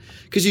to...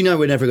 Because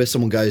whenever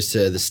someone goes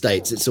to the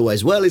States, it's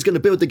always, well, he's going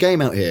to build the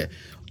game out here.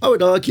 I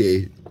would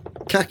argue,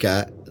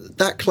 Kaká,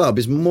 that club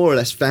is more or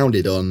less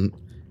founded on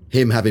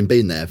him having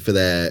been there for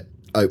their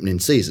opening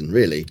season,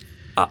 really.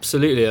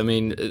 Absolutely. I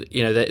mean,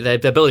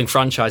 they're building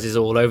franchises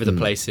all over the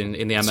place in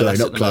the MLS. Sorry,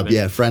 not club,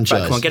 moment.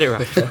 Franchise. Right, come on, get it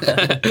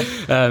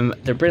right.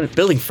 They're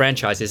building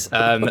franchises.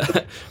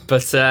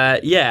 But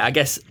I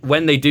guess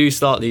when they do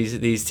start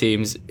these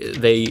teams,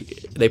 they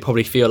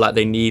probably feel like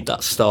they need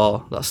that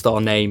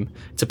star name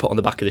to put on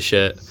the back of the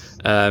shirt.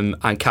 And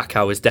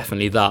Kaká was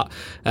definitely that.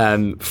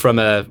 From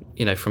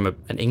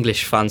an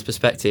English fan's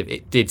perspective,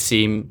 it did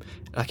seem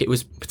like it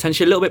was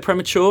potentially a little bit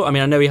premature. I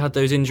mean, I know he had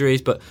those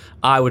injuries, but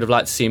I would have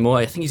liked to see more.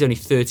 I think he's only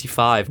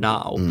 35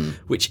 now,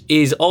 which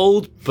is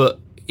old, but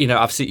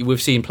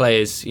we've seen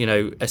players,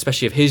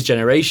 especially of his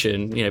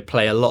generation,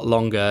 play a lot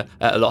longer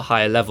at a lot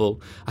higher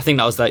level. I think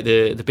that was like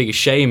the biggest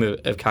shame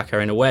of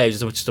Kaká in a way.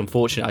 It was just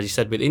unfortunate, as you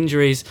said, with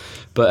injuries.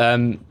 But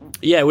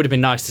it would have been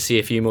nice to see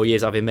a few more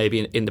years of him maybe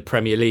in the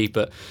Premier League.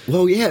 But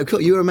well, yeah,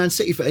 you were a Man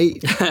City for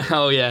 8.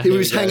 Oh yeah, he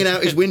was hanging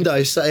out his window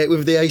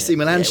with the AC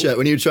Milan shirt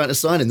when you were trying to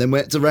sign him. Then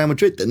went to Real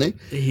Madrid, didn't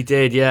he? He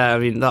did, yeah. I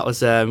mean, that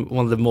was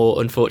one of the more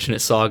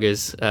unfortunate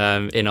sagas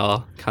in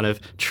our kind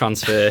of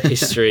transfer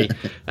history.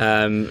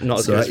 Not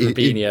as good as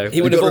Robinho.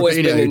 He would have always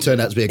been. Who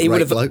turned out to be a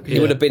great bloke. He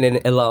would have been in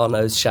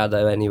Ilano's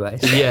shadow anyway.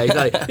 Yeah,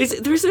 exactly.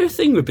 Is there a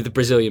thing with the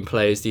Brazilian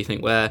players, do you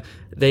think, where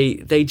they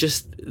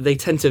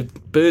tend to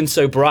burn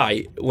so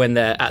bright when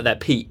they're at their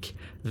peak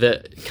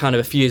that kind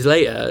of a few years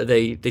later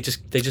they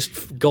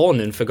just gone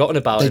and forgotten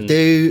about? They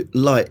do,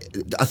 like,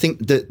 I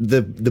think that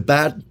the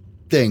bad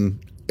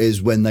thing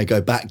is when they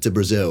go back to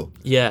Brazil.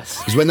 Yes.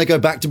 Because when they go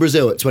back to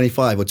Brazil at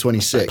 25 or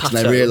 26 and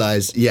they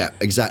realise, yeah,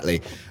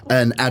 exactly.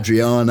 And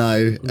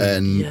Adriano,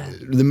 and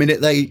the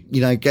minute they,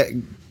 get,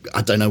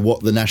 I don't know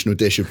what the national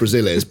dish of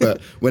Brazil is,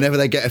 but whenever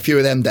they get a few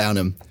of them down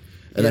them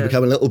and they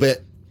become a little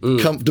bit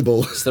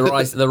comfortable. It's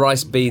the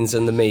rice, beans,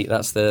 and the meat.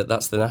 That's the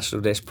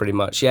national dish, pretty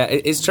much. Yeah,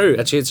 it's true.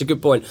 Actually, it's a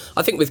good point.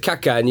 I think with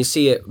Kaká, and you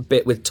see it a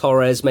bit with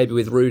Torres, maybe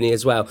with Rooney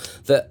as well.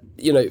 That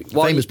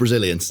famous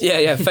Brazilians.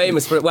 Yeah,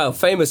 famous.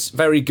 Famous,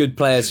 very good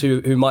players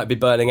who might be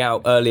burning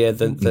out earlier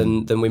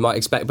than we might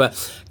expect. But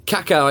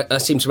Kaká, I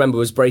seem to remember,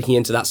 was breaking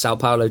into that Sao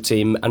Paulo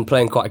team and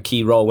playing quite a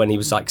key role when he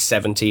was like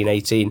 17,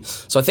 18.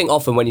 So I think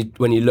often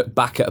when you look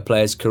back at a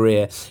player's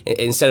career,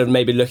 instead of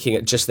maybe looking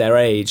at just their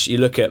age, you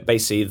look at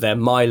basically their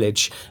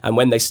mileage and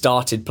when they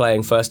started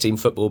playing first team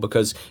football,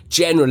 because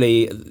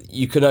generally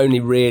you can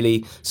only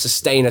really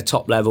sustain a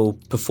top level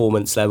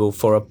performance level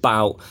for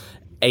about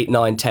 8,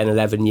 9, 10,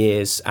 11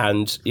 years,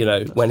 and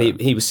when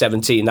he was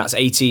 17, that's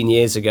 18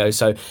 years ago,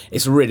 so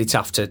it's really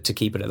tough to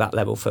keep it at that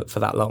level for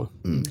that long.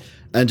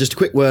 And just a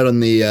quick word on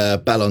the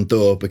Ballon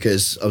d'Or,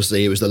 because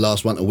obviously he was the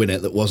last one to win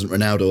it that wasn't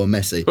Ronaldo or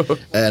Messi.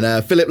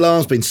 And Philip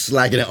Lahm's been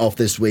slagging it off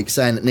this week,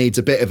 saying it needs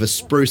a bit of a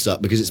spruce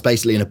up because it's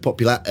basically in a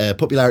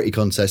popularity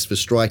contest for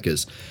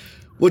strikers.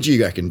 What do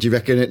you reckon? Do you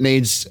reckon it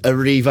needs a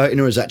re-voting,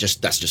 or is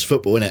that's just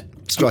football, isn't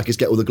it? Strikers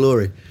get all the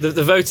glory. The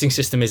voting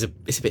system is a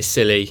bit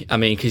silly. I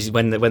mean, because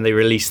when they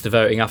release the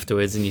voting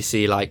afterwards, and you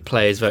see like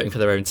players voting for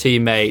their own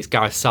teammates,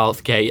 Gareth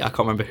Southgate, I can't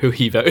remember who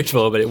he voted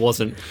for, but it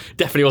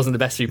definitely wasn't the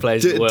best 3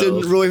 players in the world.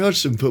 Didn't Roy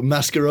Hodgson put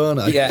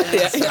Mascherano? Yeah.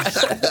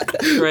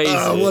 Crazy.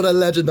 Oh, what a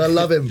legend! I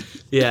love him.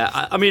 Yeah,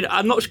 I mean,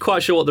 I'm not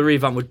quite sure what the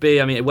revamp would be.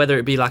 I mean, whether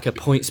it be like a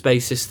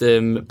points-based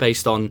system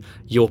based on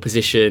your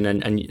position,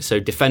 and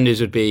so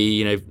defenders would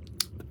be,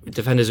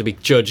 defenders would be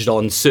judged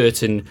on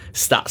certain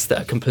stats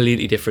that are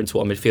completely different to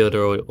what a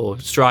midfielder or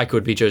striker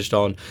would be judged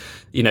on.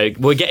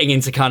 We're getting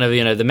into kind of,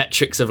 the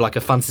metrics of like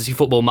a fantasy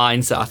football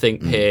mindset, I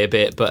think, here a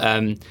bit. But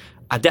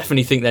I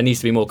definitely think there needs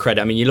to be more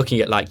credit. I mean, you're looking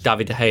at like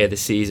David De Gea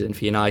this season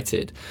for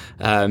United.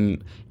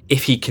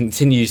 If he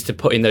continues to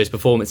put in those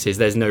performances,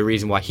 there's no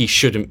reason why he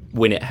shouldn't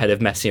win it ahead of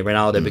Messi and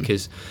Ronaldo,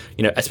 because,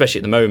 especially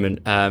at the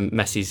moment,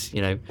 Messi's,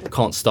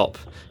 can't stop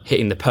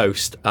hitting the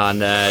post, and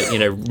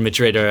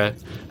Madrid are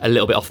a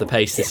little bit off the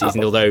pace this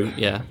season. Although,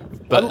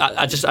 but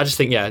I just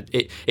think,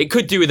 it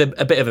could do with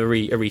a bit of a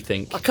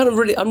rethink.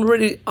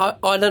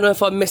 I don't know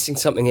if I'm missing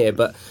something here,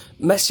 but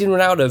Messi and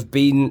Ronaldo have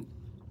been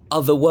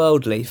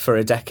otherworldly for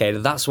a decade.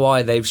 And that's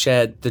why they've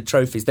shared the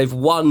trophies. They've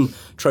won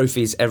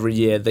trophies every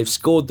year. They've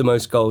scored the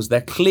most goals.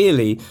 They're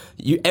clearly,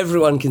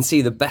 everyone can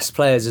see the best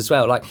players as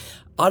well. Like,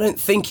 I don't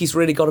think he's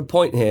really got a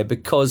point here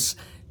because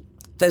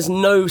there's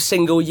no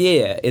single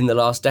year in the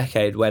last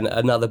decade when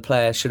another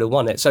player should have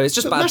won it. So it's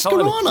just bad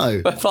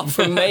timing. Apart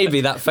from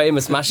maybe that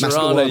famous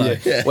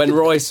Mascherano year when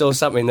Roy saw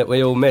something that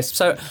we all missed.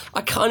 So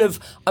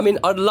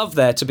I'd love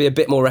there to be a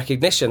bit more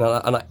recognition,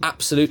 and I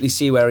absolutely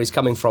see where he's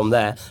coming from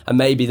there. And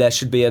maybe there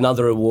should be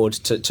another award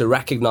to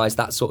recognise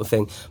that sort of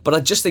thing. But I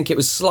just think it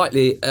was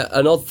slightly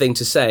an odd thing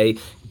to say,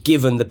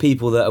 given the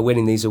people that are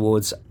winning these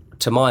awards,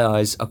 to my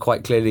eyes, are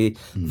quite clearly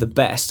the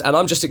best. And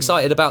I'm just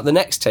excited about the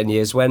next 10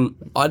 years when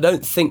I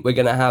don't think we're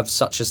going to have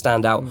such a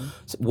standout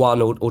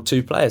one or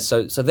two players.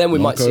 So then we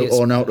might see it.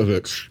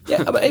 Arnautovic.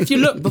 Yeah, I mean, if you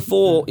look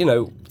before,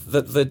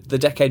 the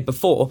decade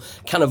before,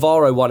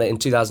 Cannavaro won it in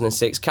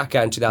 2006,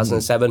 Kaká in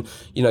 2007.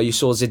 You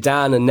saw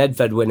Zidane and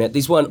Nedved win it.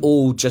 These weren't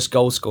all just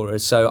goal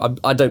scorers, so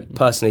I don't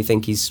personally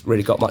think he's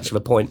really got much of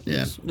a point.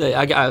 Yeah,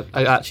 I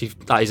actually,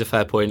 that is a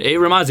fair point. It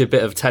reminds me a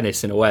bit of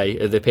tennis in a way,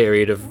 of the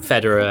period of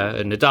Federer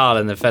and Nadal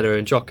and then Federer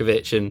and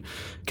Djokovic, and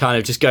kind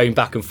of just going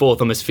back and forth,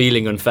 almost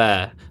feeling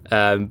unfair.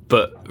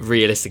 But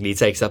realistically, it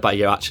takes that back.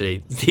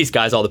 Actually, these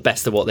guys are the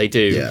best at what they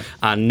do,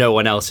 and no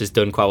one else has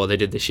done quite what they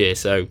did this year,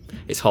 so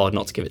it's hard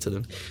not to give it to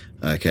them.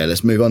 Okay,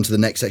 let's move on to the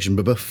next section.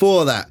 But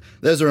before that,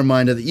 there's a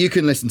reminder that you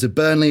can listen to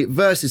Burnley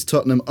versus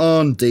Tottenham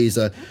on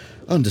Deezer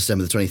on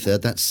December the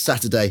 23rd. That's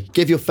Saturday.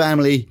 Give your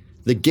family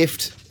the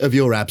gift of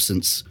your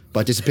absence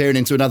by disappearing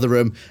into another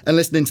room and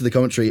listening to the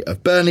commentary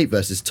of Burnley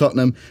versus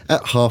Tottenham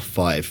at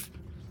 5:30.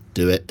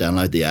 Do it.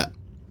 Download the app.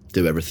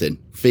 Do everything.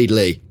 Feed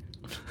Lee.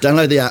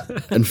 Download the app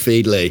and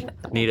feed Lee.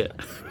 Need it.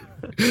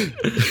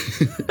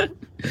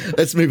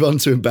 Let's move on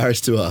to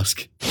Embarrassed to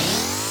Ask.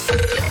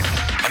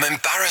 I'm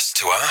embarrassed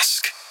to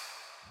ask.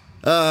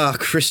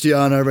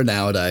 Cristiano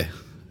Ronaldo.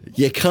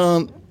 You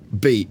can't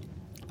beat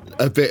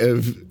a bit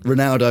of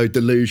Ronaldo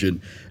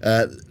delusion.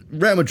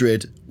 Real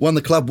Madrid won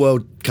the Club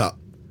World Cup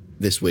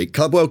this week.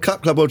 Club World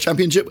Cup, Club World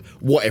Championship,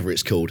 whatever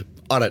it's called.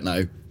 I don't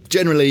know.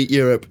 Generally,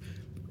 Europe,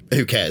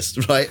 who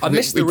cares, right? I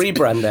missed the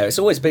rebrand there. It's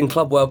always been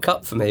Club World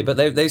Cup for me, but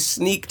they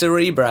sneaked a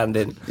rebrand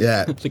in.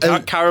 Yeah.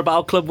 The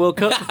Carabao Club World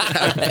Cup?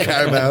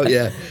 Carabao,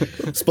 yeah.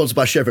 Sponsored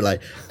by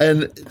Chevrolet.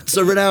 And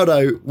so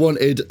Ronaldo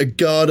wanted a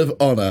guard of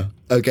honour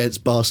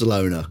against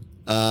Barcelona.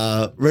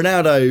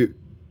 Ronaldo,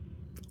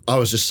 I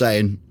was just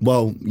saying,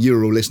 while you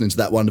were all listening to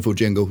that wonderful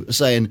jingle,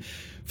 saying,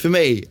 for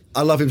me,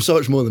 I love him so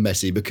much more than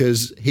Messi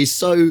because he's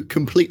so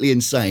completely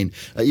insane.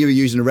 You were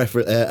using a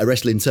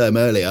wrestling term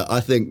earlier.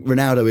 I think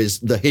Ronaldo is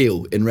the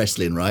heel in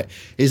wrestling, right?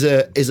 He's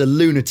a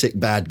lunatic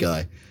bad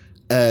guy.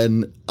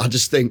 And I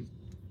just think,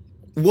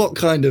 what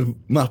kind of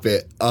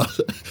muppet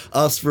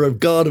asks for a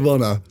guard of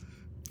honour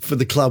for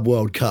the Club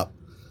World Cup?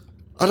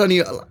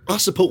 I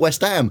support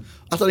West Ham.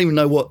 I don't even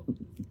know what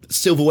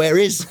silverware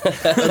is,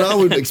 and I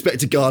wouldn't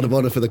expect a guard of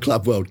honour for the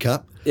Club World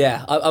Cup.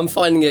 Yeah, I'm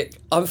finding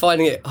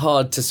it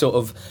hard to sort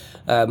of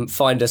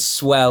find a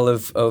swell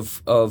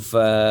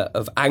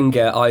of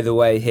anger either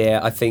way here.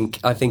 I think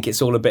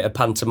it's all a bit of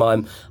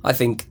pantomime. I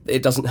think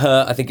it doesn't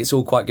hurt. I think it's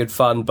all quite good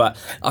fun, but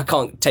I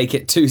can't take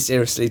it too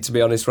seriously, to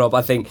be honest, Rob.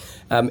 I think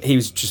he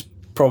was just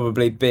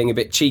probably being a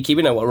bit cheeky.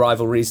 We know what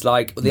rivalry's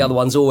like. The other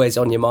one's always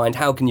on your mind.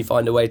 How can you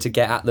find a way to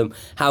get at them?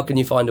 How can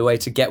you find a way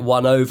to get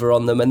one over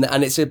on them?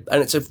 And it's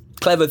a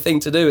clever thing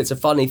to do. It's a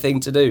funny thing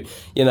to do.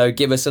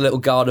 Give us a little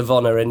guard of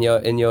honour in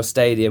your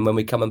stadium when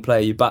we come and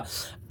play you. But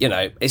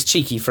it's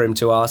cheeky for him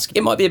to ask.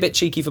 It might be a bit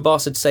cheeky for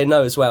Barca to say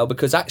no as well,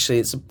 because actually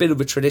it's a bit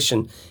of a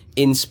tradition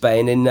in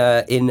Spain.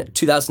 In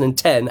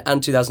 2010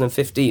 and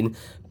 2015,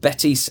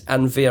 Betis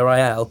and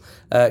Villarreal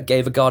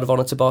gave a guard of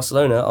honour to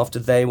Barcelona after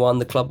they won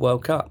the Club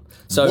World Cup.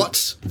 So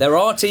what? There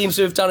are teams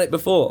who have done it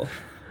before,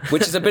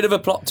 which is a bit of a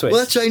plot twist.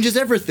 Well, that changes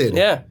everything.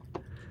 Yeah.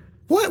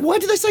 Why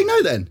did they say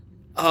no then?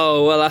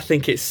 Oh, well, I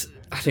think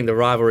the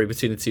rivalry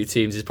between the two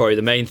teams is probably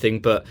the main thing,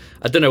 but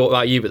I don't know what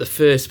about you, but the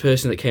first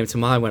person that came to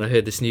mind when I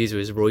heard this news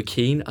was Roy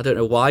Keane. I don't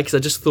know why, because I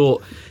just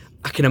thought,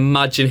 I can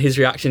imagine his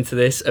reaction to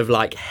this, of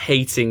like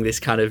hating this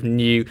kind of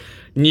new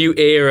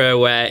era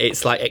where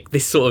it's like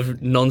this sort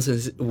of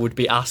nonsense would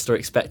be asked or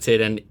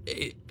expected, and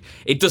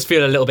it does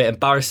feel a little bit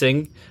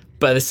embarrassing,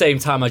 but at the same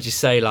time, as you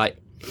say, like,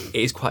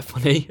 it is quite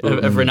funny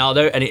of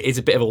Ronaldo, and it is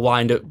a bit of a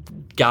wind-up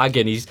gag,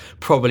 and he's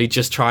probably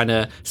just trying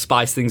to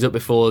spice things up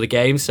before the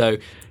game, so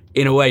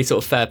in a way,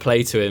 sort of fair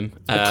play to him.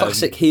 A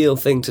classic heel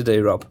thing to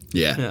do, Rob.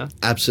 Yeah.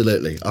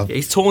 Absolutely.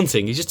 He's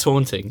taunting. He's just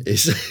taunting.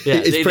 He's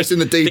pressing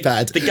the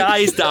D-pad. The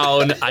guy's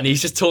down and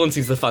he's just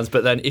taunting to the fans.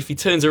 But then if he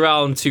turns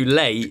around too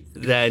late,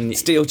 then...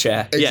 Steel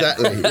chair.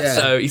 Exactly, yeah.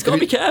 So he's got to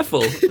be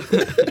careful.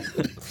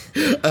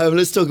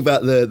 Let's talk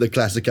about the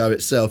Classico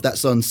itself.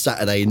 That's on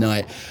Saturday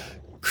night.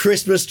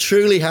 Christmas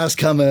truly has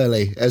come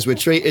early as we're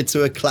treated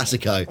to a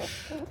Classico.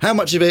 How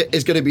much of it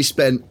is going to be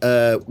spent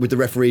with the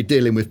referee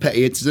dealing with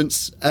petty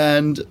incidents,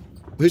 and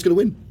who's going to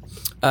win?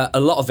 A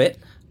lot of it,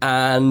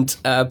 and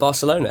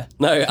Barcelona.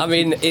 No, I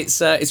mean, it's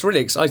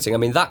really exciting. I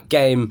mean, that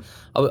game,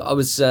 I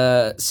was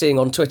seeing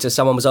on Twitter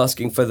someone was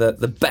asking for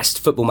the best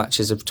football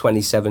matches of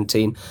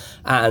 2017,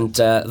 and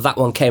that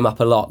one came up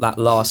a lot. That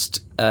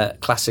last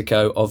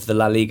Clásico of the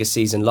La Liga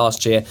season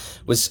last year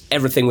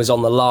everything was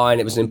on the line.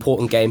 It was an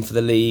important game for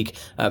the league.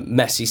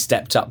 Messi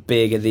stepped up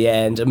big at the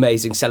end.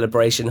 Amazing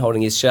celebration,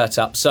 holding his shirt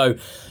up. So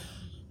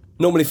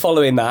normally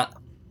following that,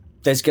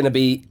 there's going to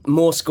be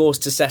more scores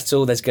to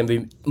settle. There's going to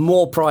be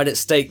more pride at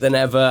stake than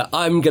ever.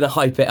 I'm going to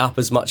hype it up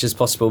as much as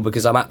possible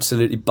because I'm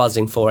absolutely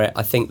buzzing for it.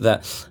 I think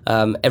that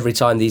every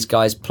time these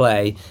guys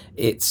play,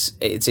 it's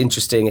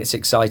interesting, it's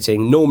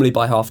exciting. Normally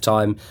by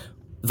half-time,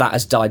 that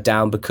has died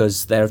down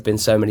because there have been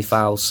so many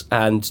fouls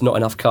and not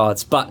enough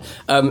cards. But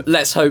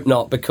let's hope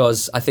not,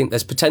 because I think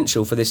there's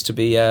potential for this to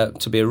be a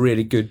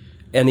really good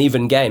and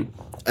even game.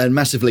 And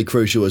massively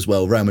crucial as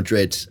well, Real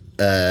Madrid,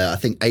 I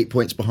think 8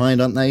 points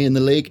behind, aren't they, in the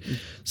league?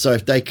 So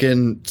if they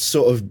can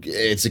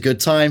it's a good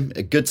time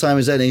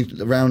as any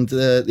around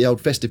the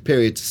old festive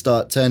period to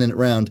start turning it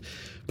around,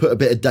 put a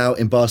bit of doubt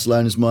in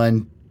Barcelona's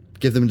mind,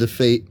 give them a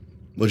defeat.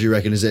 What do you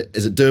reckon? Is it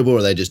doable, or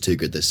are they just too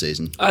good this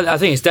season? I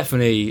think it's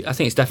definitely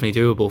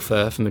doable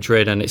for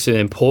Madrid, and it's an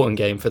important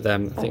game for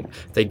them. I think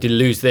if they do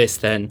lose this,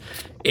 then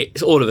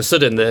it's all of a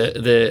sudden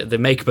the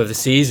makeup of the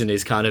season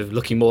is kind of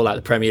looking more like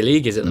the Premier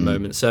League is at the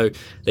moment. So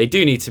they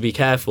do need to be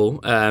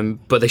careful,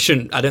 but they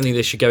shouldn't. I don't think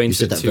they should go into. You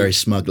said that very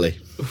smugly.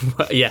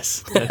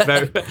 Yes,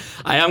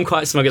 I am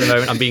quite smug at the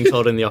moment. I'm being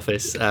told in the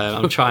office.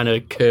 I'm trying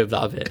to curb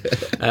that a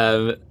bit.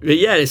 But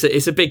yeah,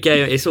 it's a big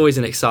game. It's always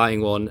an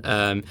exciting one.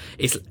 I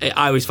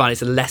always find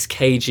it's a less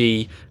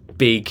cagey,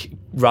 big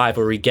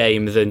rivalry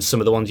game than some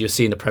of the ones you'll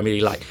see in the Premier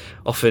League, like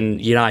often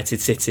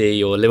United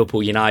City or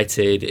Liverpool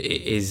United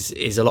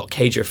is a lot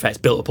cager effects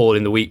built up all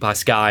in the week by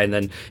Sky, and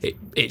then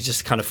it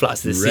just kind of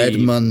flats to the sea. Red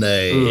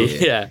Monday.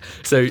 Yeah.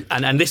 So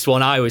and this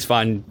one I always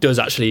find does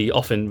actually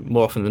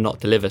more often than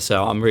not deliver.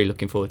 So I'm really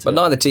looking forward to it. But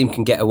neither team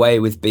can get away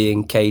with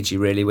being cagey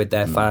really with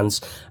their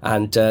fans,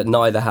 and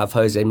neither have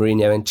Jose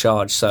Mourinho in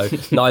charge. So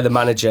neither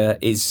manager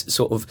is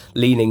sort of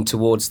leaning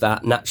towards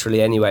that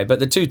naturally anyway. But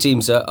the two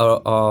teams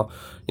are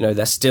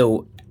they're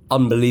still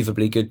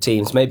unbelievably good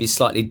teams, maybe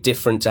slightly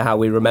different to how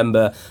we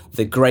remember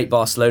the great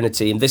Barcelona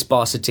team. This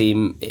Barca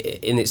team,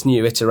 in its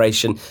new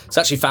iteration, it's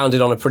actually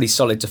founded on a pretty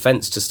solid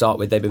defence to start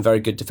with. They've been very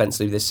good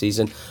defensively this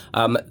season.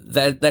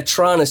 They're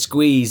trying to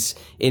squeeze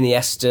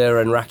Iniesta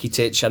and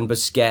Rakitic and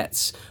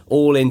Busquets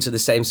all into the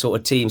same sort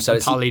of team. So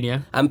and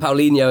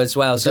Paulinho as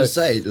well. I was going to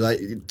say, like,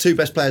 two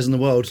best players in the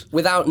world.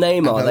 Without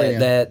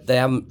Neymar, they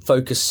haven't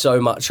focused so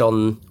much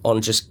on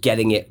just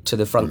getting it to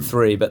the front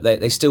three, but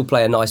they still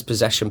play a nice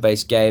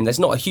possession-based game. There's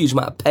not a huge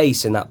amount of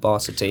pace in that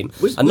Barca team,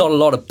 and not a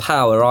lot of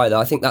power either.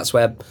 I think that's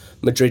where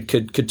Madrid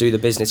could do the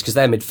business, because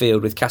their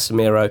midfield with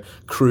Casemiro,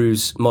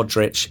 Kroos,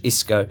 Modric,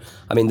 Isco.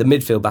 I mean, the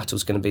midfield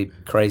battle's going to be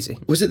crazy.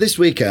 Was it this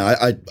weekend?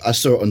 I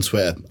saw it on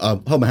Twitter.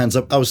 I'll hold my hands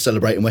up. I was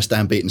celebrating West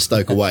Ham beating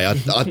Stoke away. I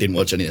didn't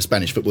watch any of the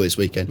Spanish football this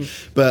weekend.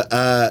 But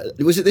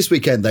was it this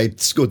weekend they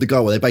scored the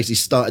goal where they basically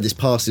started this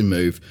passing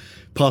move,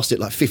 passed it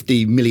like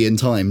 50 million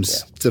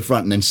times to the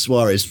front, and then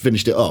Suárez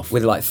finished it off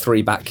with like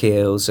 3 back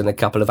heels and a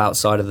couple of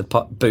outside of the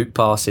boot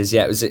passes.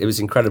 Yeah, it was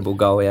incredible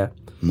goal. Yeah,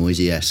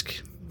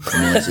 Moisey-esque.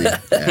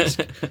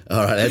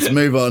 All right, let's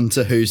move on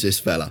to who's this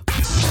fella.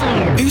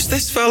 Who's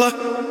this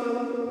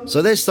fella?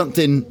 So there's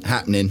something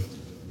happening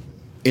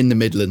in the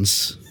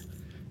Midlands.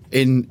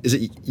 Is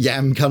it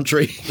Yam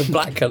Country? The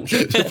Black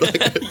Country.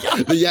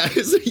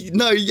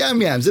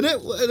 Yam Yams, isn't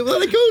it? What are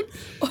they called?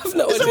 I've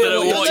no idea. I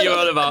don't know what you're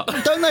on about.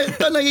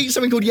 Don't they eat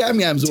something called Yam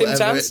Yams or Tim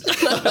whatever? Tams?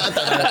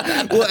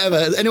 I don't know.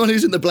 Whatever. Anyone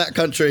who's in the Black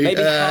Country.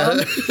 Maybe ham?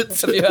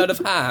 Have you heard of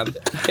ham?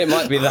 It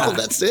might be that. Oh,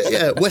 that's it,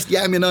 yeah. West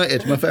Ham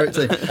United, my favourite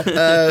team.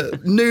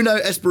 Nuno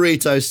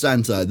Espírito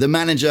Santo, the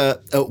manager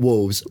at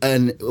Wolves.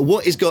 And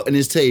what he's got in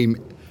his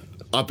team,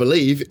 I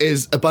believe,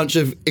 is a bunch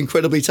of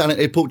incredibly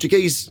talented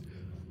Portuguese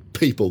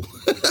people.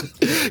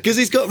 Because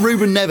he's got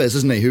Ruben Neves,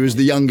 hasn't he, who is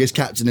the youngest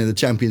captain in the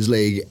Champions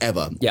League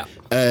ever. Yeah.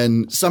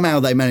 And somehow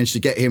they managed to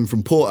get him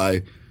from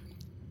Porto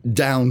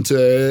down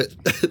to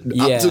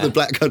up to the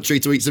Black Country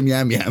to eat some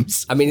yam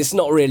yams. I mean, it's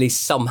not really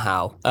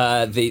somehow.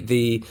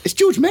 It's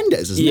George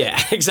Mendes, isn't it?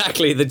 Yeah,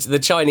 exactly. The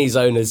Chinese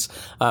owners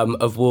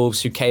of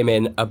Wolves, who came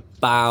in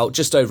about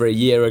just over a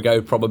year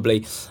ago,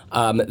 probably.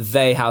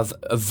 They have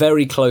a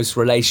very close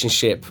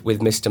relationship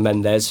with Mr.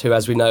 Mendes, who,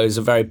 as we know, is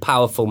a very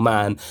powerful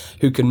man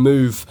who can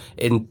move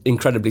in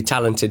incredibly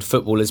talented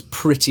footballers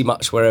pretty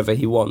much wherever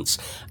he wants.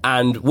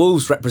 And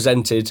Wolves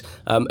represented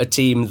a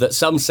team that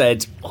some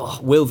said,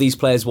 will these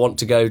players want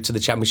to go to the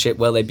Championship?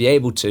 Will they be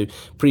able to?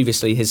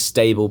 Previously, his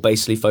stable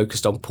basically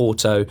focused on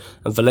Porto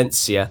and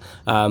Valencia,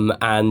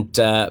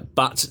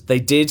 but they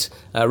did.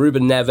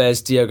 Ruben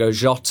Neves, Diogo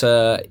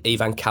Jota,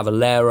 Ivan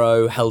Cavallero,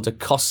 Helder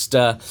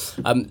Costa.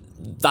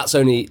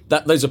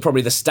 those are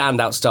probably the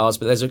standout stars,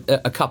 but there's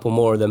a couple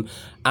more of them.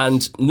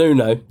 And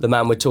Nuno, the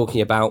man we're talking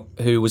about,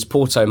 who was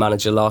Porto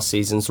manager last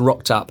season's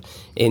rocked up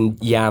in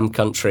Yam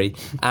country,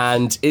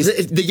 and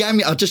is the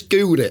Yam. I just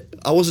googled it.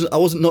 I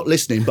wasn't not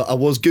listening, but I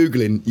was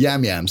googling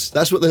Yam Yams.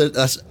 That's what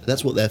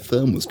their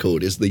firm was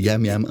called. Is the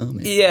Yam Yam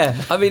Army?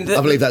 Yeah, I mean,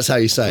 I believe that's how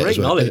you say it. Great As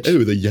well. knowledge.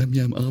 Oh, the Yam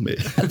Yam Army.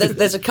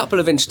 there's a couple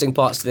of interesting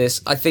parts to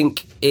this. I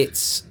think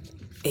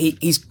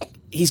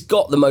he's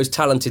got the most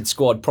talented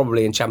squad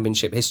probably in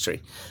Championship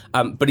history,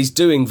 but he's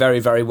doing very,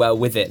 very well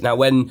with it. Now,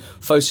 when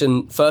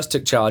Fosun first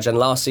took charge, and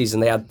last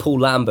season they had Paul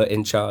Lambert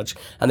in charge,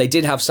 and they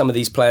did have some of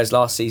these players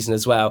last season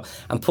as well,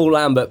 and Paul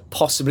Lambert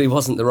possibly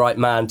wasn't the right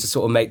man to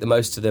sort of make the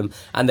most of them,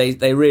 and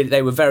they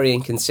were very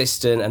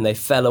inconsistent, and they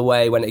fell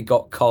away when it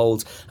got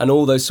cold, and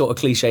all those sort of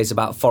cliches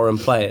about foreign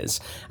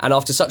players. And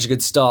after such a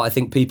good start, I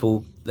think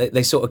people...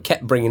 They sort of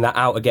kept bringing that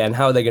out again.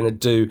 How are they going to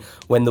do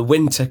when the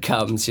winter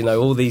comes?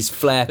 All these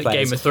flair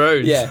players. Game of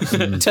Thrones. Yeah,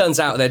 turns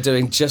out they're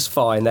doing just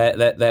fine.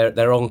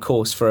 They're on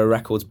course for a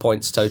record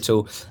points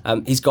total.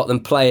 He's got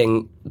them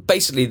playing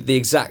basically the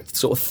exact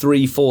sort of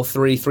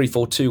 3-4-3,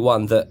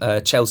 3-4-2-1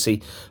 that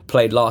Chelsea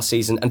played last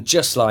season, and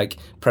just like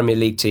Premier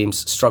League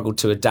teams struggled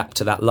to adapt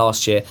to that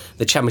last year,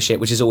 the Championship,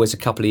 which is always a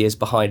couple of years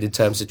behind in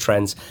terms of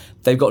trends,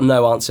 they've got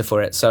no answer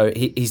for it. So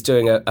he's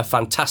doing a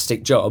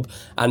fantastic job,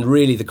 and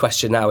really the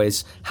question now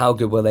is how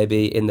good will they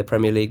be in the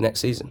Premier League next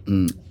season?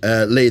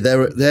 Lee,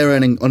 they're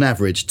earning on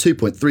average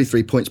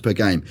 2.33 points per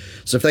game.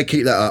 So if they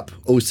keep that up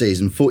all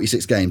season,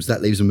 46 games,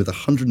 that leaves them with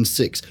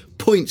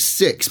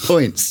 106.6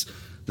 points.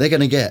 They're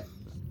going to get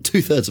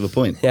 2/3 of a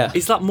point. Yeah.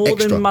 Is that more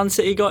Extra. than Man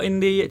City got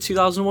in the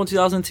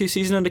 2001-2002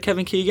 season under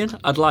Kevin Keegan?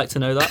 I'd like to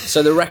know that.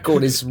 So the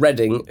record is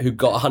Reading, who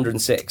got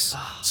 106.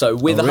 So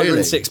with Oh,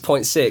 really?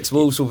 106.6,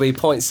 Wolves will be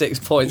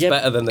 0.6 points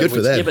better than them. Good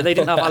for them. Yeah, but they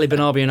didn't have Ali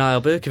Benabi and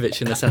Ayel Berkovic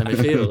in the centre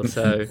midfield,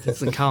 so it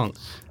doesn't count.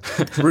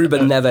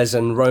 Ruben Neves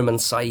and Roman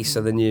Saiz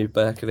are the new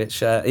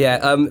Berkovic.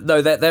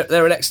 No,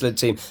 they're an excellent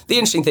team. The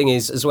interesting thing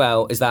is, as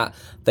well, is that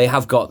they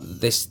have got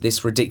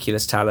this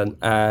ridiculous talent,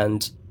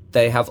 and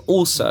they have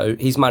also,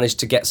 he's managed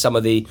to get some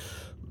of the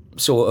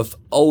sort of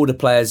older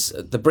players,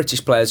 the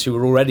British players who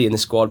were already in the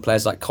squad,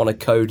 players like Connor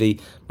Cody,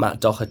 Matt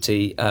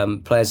Doherty,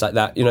 players like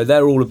that.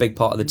 They're all a big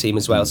part of the team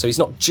as well. So he's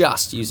not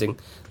just using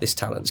this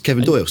talent. Is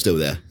Kevin Doyle still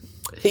there?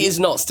 He is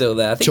not still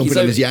there. I think Chomping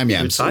on his yam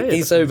yams. retired. He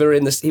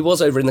was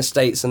over in the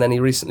States, and then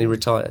he recently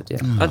retired. Yeah.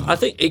 I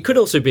think it could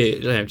also be,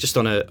 just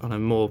on a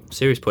more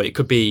serious point, it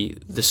could be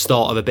the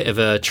start of a bit of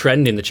a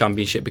trend in the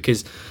Championship,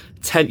 because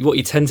what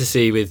you tend to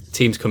see with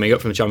teams coming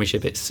up from the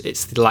Championship,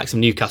 it's the likes of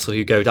Newcastle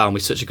who go down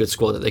with such a good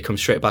squad that they come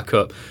straight back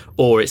up,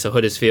 or it's a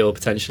Huddersfield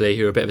potentially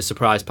who are a bit of a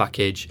surprise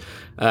package.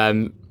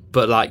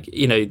 But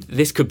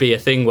this could be a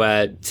thing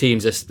where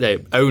teams,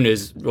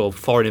 owners or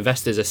foreign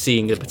investors are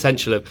seeing the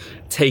potential of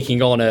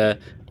taking on a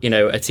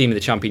team in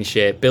the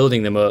Championship,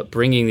 building them up,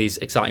 bringing these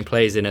exciting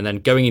players in, and then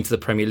going into the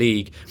Premier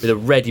League with a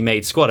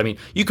ready-made squad. I mean,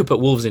 you could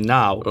put Wolves in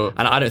now,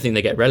 and I don't think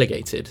they get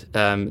relegated.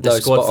 The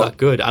squad's that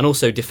good. And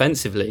also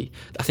defensively,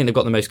 I think they've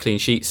got the most clean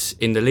sheets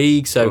in the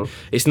league. So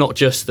it's not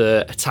just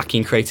the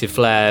attacking creative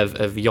flair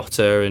of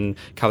Jota and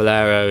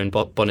Cavallero and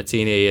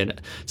Bonatini.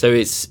 And so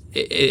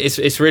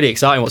it's really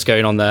exciting what's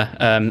going on there.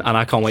 And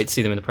I can't wait to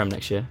see them in the Prem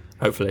next year.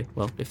 Hopefully,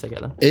 well, if they get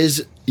there.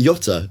 Is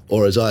Jota,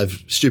 or as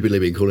I've stupidly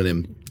been calling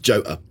him,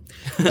 Jota,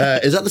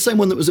 is that the same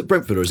one that was at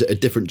Brentford, or is it a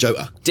different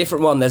Jota?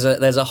 Different one. There's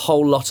a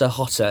whole lot of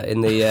Hotter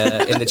in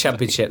the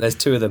Championship. There's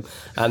two of them,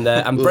 and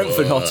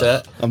Brentford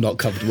Hotter. I'm not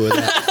comfortable with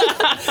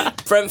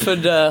that.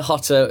 Brentford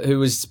Hotter, who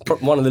was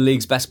one of the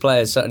league's best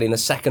players, certainly in the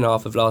second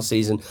half of last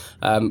season,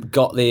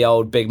 got the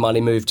old big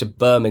money move to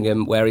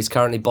Birmingham, where he's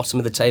currently bottom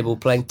of the table,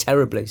 playing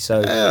terribly.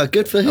 So,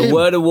 good for him. A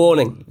word of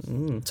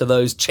warning to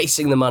those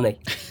chasing the money.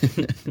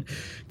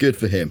 Good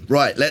for him.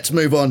 Right, let's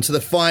move on to the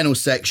final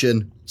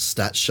section,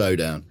 Stats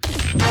Showdown.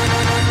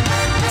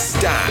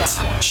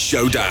 Stat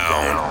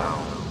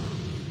Showdown.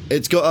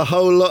 It's got a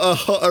whole lot of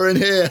hotter in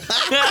here.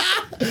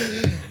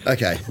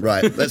 Okay,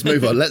 right, let's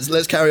move on.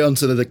 Let's carry on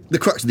to the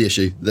crux of the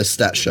issue, the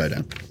Stats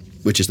Showdown,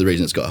 which is the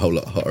reason it's got a whole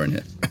lot hotter in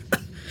here.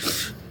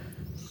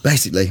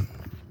 Basically,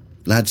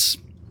 lads,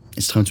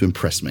 it's time to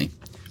impress me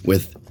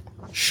with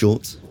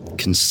short,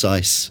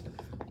 concise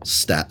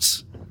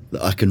stats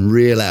that I can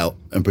reel out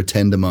and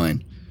pretend are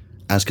mine,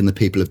 as can the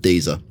people of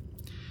Deezer.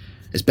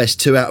 It's best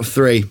 2 out of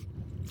 3.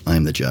 I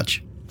am the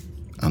judge.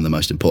 I'm the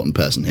most important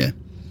person here.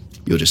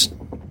 You're just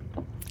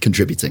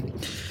contributing.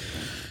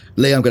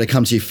 Lee, I'm going to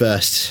come to you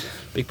first.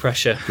 Big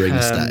pressure. Bring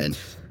the stat in.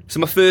 So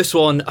my first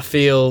one, I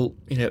feel,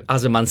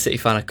 as a Man City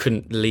fan, I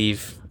couldn't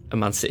leave a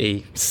Man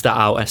City stat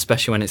out,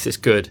 especially when it's this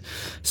good.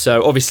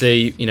 So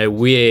obviously,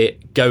 we're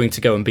going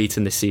to go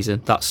unbeaten this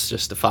season. That's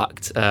just a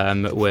fact.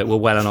 We're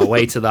well on our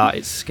way to that.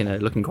 It's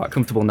looking quite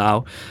comfortable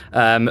now.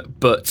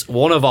 But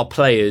one of our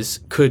players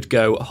could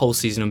go a whole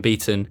season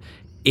unbeaten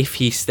if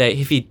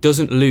he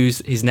doesn't lose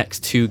his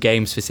next 2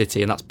 games for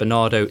City, and that's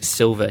Bernardo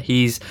Silva.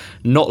 He's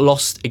not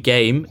lost a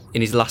game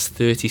in his last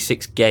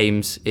 36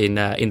 games in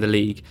the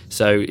league.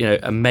 So,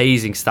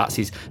 amazing stats.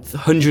 He's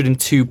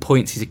 102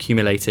 points he's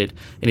accumulated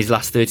in his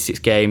last 36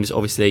 games.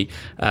 Obviously,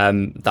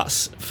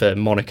 that's for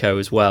Monaco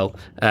as well.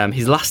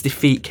 His last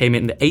defeat came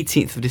in the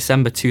 18th of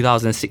December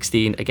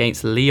 2016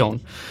 against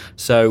Lyon.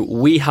 So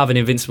we have an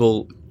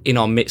invincible in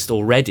our midst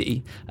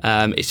already.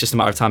 It's just a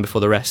matter of time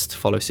before the rest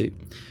follow suit.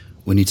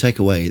 When you take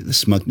away the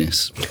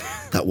smugness,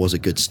 that was a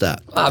good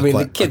stat.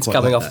 The kid's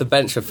coming off the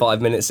bench for 5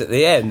 minutes at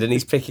the end and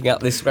he's picking up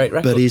this great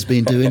record. But he's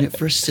been doing it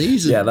for a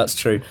season. Yeah, that's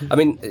true.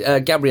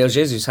 Gabriel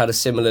Jesus had a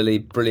similarly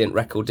brilliant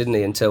record, didn't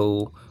he,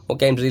 until... What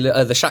game did he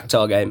lose? The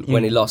Shakhtar game,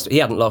 when he lost. He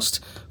hadn't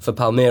lost for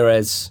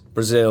Palmeiras,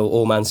 Brazil,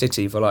 or Man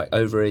City for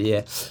over a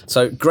year.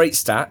 So, great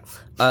stat.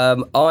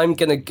 I'm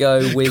going to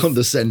go with...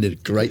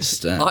 Condescended, great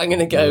stat. I'm going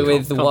to go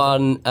with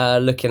one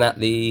looking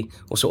at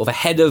sort of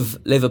ahead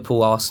of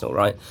Liverpool, Arsenal,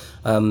 right?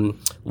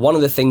 One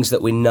of the things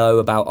that we know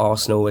about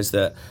Arsenal is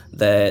that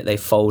they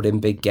fold in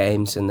big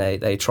games and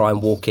they try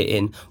and walk it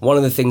in. One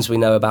of the things we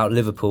know about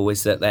Liverpool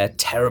is that they're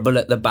terrible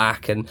at the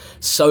back and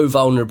so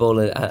vulnerable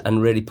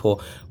and really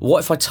poor. What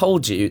if I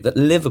told you that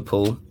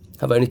Liverpool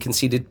have only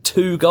conceded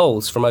 2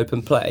 goals from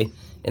open play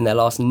in their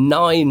last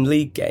 9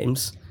 league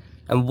games,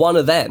 and one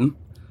of them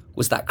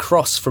was that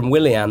cross from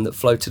Willian that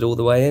floated all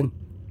the way in?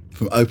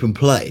 From open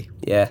play?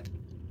 Yeah.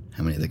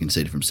 How many have they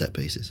conceded from set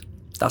pieces?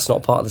 That's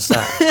not part of the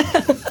stat.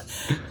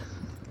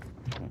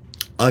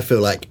 I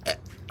feel like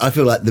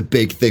the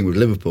big thing with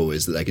Liverpool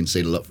is that they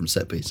concede a lot from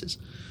set pieces.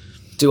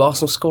 Do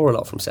Arsenal score a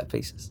lot from set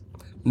pieces?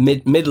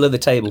 Middle of the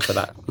table for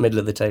that. Middle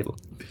of the table.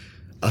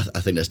 I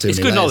think there's too It's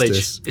many good layers knowledge. to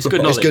this. It's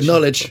good knowledge. It's good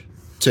knowledge.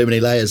 Too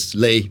many layers.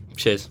 Lee,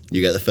 Cheers. you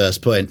get the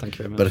first point. Thank you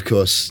very much. But of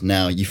course,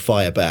 now you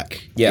fire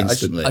back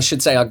instantly. I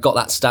should say I got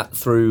that stat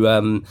through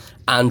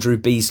Andrew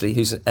Beasley,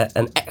 who's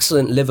an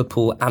excellent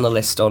Liverpool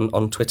analyst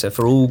on Twitter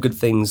for all good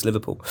things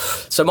Liverpool.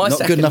 So Not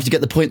good enough to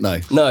get the point, though.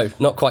 No,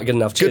 not quite good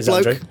enough. Good Cheers,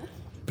 bloke, Andrew.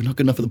 but not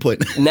good enough for the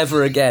point.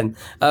 Never again.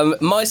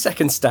 My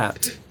second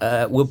stat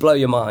will blow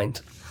your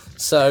mind.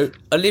 So,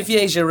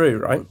 Olivier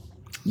Giroud, right?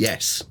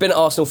 Yes. Been at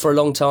Arsenal for a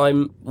long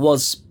time,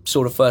 was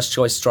sort of first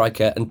choice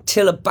striker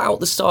until about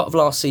the start of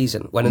last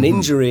season, when an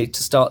injury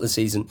to start the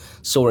season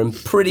saw him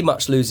pretty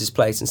much lose his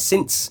place. And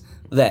since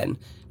then,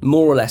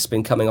 more or less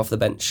been coming off the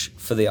bench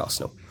for the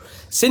Arsenal.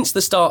 Since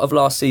the start of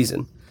last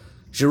season,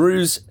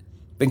 Giroud's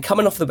been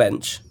coming off the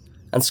bench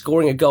and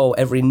scoring a goal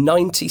every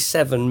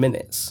 97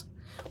 minutes,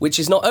 which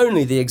is not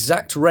only the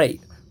exact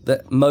rate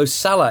that Mo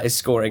Salah is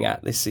scoring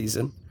at this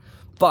season,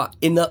 but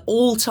in the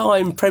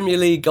all-time Premier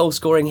League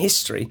goal-scoring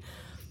history,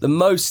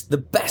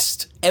 the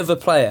best ever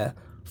player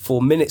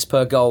for minutes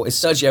per goal is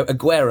Sergio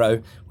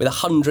Aguero with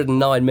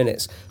 109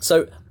 minutes.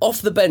 So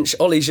off the bench,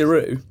 Oli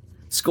Giroud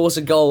scores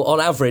a goal on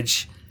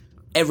average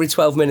every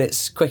 12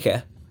 minutes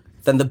quicker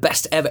than the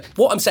best ever.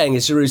 What I'm saying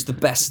is Giroud's the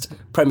best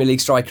Premier League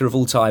striker of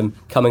all time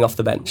coming off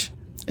the bench.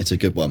 It's a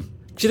good one.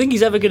 Do you think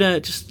he's ever going to,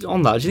 just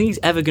on that, do you think he's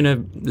ever going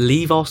to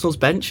leave Arsenal's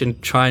bench and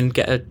try and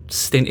get a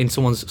stint in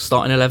someone's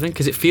starting 11?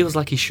 Because it feels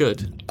like he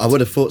should. I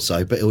would have thought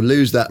so, but he'll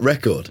lose that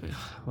record.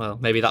 Well,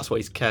 maybe that's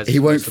what he cares. He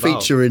won't most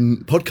about. feature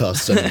in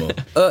podcasts anymore.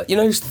 You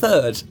know who's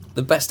third,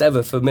 the best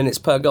ever for minutes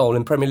per goal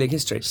in Premier League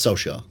history?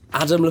 Solskjaer.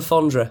 Adam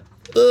Lafondra.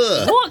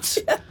 What?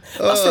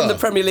 That's from the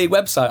Premier League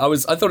website.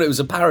 I thought it was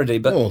a parody,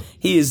 but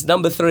he is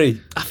number 3.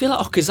 I feel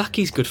like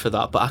Okazaki's good for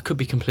that, but I could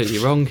be completely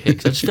wrong here.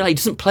 'Cause I just feel like he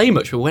doesn't play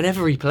much, but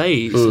whenever he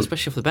plays,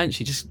 especially off the bench,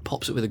 he just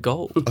pops it with a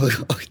goal.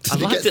 Doesn't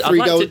he get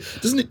 3 goals?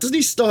 Doesn't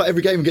he start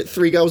every game and get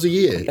 3 goals a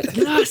year?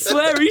 Yeah, I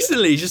swear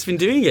recently he's just been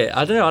doing it.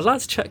 I don't know, I'd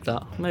like to check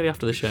that. Maybe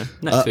after the show.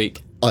 Next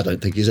week. I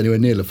don't think he's anywhere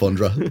near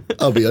Lafondra.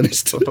 I'll be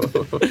honest.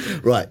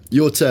 Right,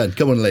 your turn.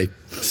 Come on, Lee.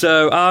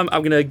 So I'm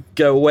going to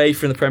go away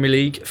from the Premier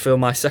League for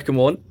my second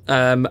one,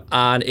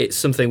 and it's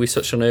something we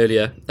touched on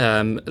earlier,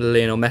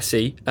 Lionel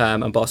Messi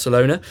and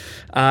Barcelona.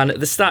 And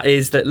the stat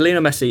is that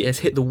Lionel Messi has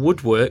hit the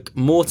woodwork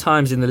more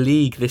times in the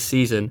league this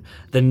season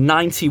than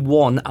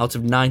 91 out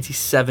of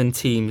 97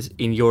 teams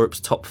in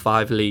Europe's top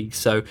 5 leagues.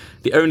 So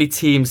the only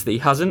teams that he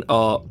hasn't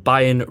are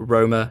Bayern,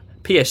 Roma,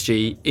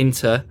 PSG,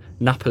 Inter,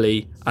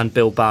 Napoli and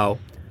Bilbao.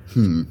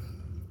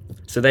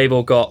 So they've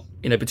all got,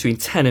 between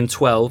 10 and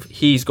 12.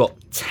 He's got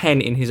 10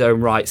 in his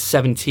own right,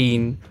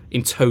 17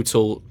 in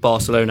total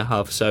Barcelona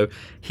have. So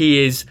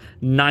he is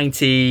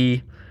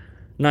 90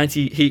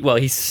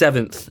 he's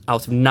 7th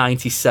out of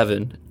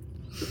 97.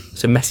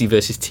 So Messi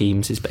versus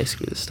teams is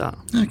basically the stat.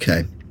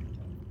 Okay.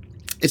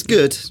 It's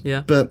good.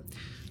 Yeah. But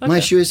my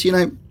issue is,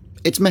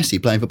 it's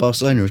Messi playing for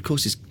Barcelona. Of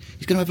course, he's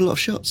going to have a lot of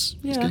shots.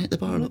 He's going to hit the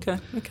bar a lot.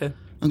 Okay.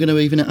 I'm going to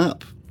even it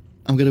up.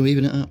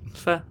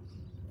 Fair.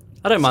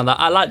 I don't mind that.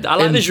 I like the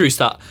Giroud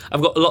stat.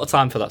 I've got a lot of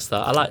time for that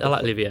stat. I like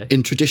Olivier.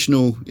 In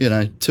traditional,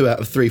 2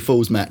 out of 3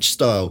 falls match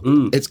style,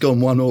 it's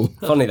gone 1-1.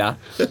 Funny that.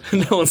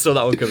 No one saw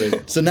that one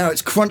coming. So now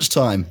it's crunch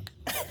time,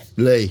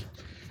 Lee.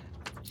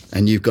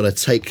 And you've got to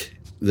take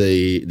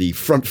the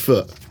front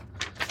foot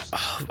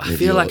I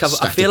feel like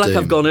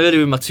I've gone early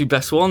with my two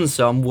best ones,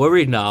 so I'm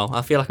worried now.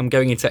 I feel like I'm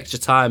going into extra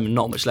time and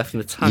not much left in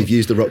the tank. You've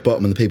used the rock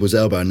bottom and the people's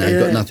elbow, and now you've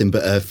got nothing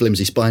but a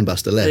flimsy spine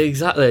buster left.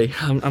 Exactly.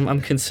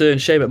 I'm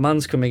concerned. Shea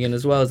McMahon's coming in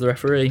as well as the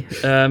referee.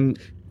 So I'm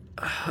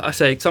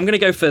going to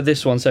go for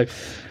this one. So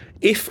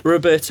if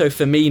Roberto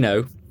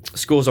Firmino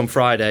scores on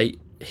Friday,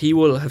 he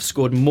will have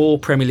scored more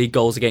Premier League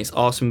goals against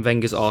Arsene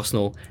Wenger's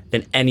Arsenal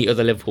than any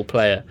other Liverpool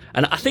player.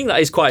 And I think that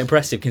is quite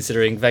impressive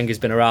considering Wenger's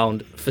been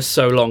around for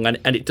so long, and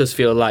it does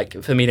feel like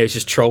Firmino's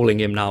just trolling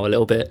him now a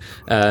little bit,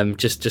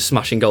 just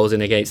smashing goals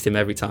in against him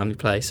every time he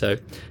plays. So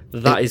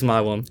that is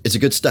my one. It's a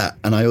good stat,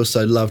 and I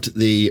also loved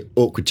the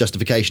awkward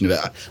justification of it.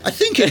 I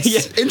think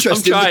it's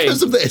interesting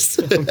because of this.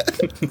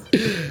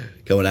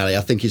 Come on, Ali,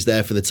 I think he's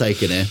there for the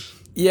taking here.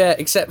 Yeah,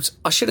 except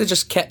I should have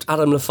just kept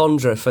Adam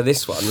Lafondra for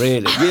this one,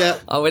 really. Yeah.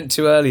 I went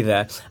too early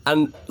there.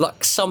 And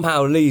like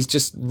somehow Lee's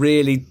just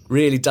really,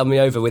 really done me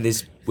over with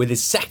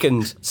his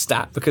second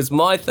stat, because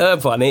my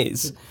third one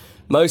is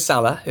Mo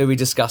Salah, who we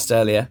discussed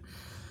earlier,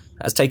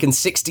 has taken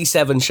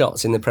 67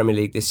 shots in the Premier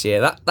League this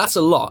year. That's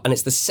a lot, and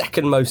it's the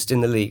second most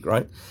in the league,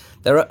 right?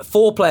 There are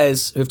 4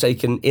 players who've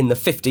taken in the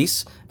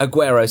 50s: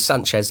 Aguero,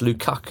 Sanchez,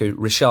 Lukaku,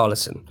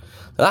 Richarlison.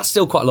 Now, that's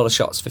still quite a lot of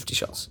shots, 50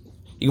 shots.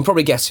 You can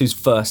probably guess who's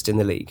first in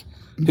the league.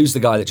 Who's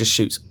the guy that just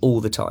shoots all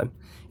the time?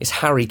 It's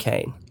Harry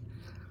Kane.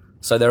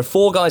 So there are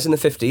 4 guys in the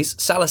 50s.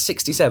 Salah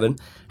 67.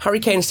 Harry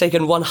Kane has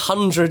taken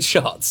 100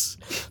 shots.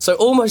 So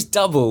almost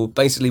double,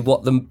 basically,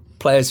 what the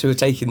players who are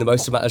taking the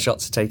most amount of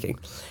shots are taking.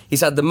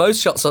 He's had the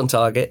most shots on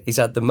target. He's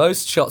had the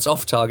most shots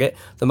off target.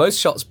 The most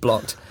shots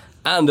blocked.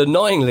 And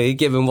annoyingly,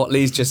 given what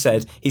Lee's just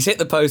said, he's hit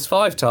the post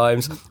 5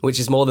 times, which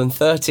is more than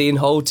 13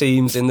 whole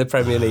teams in the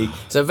Premier League.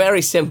 It's a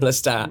very similar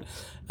stat.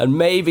 And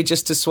maybe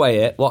just to sway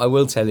it, what I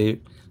will tell you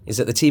is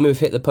that the team who've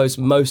hit the post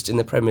most in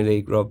the Premier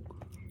League, Rob,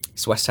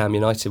 is West Ham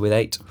United with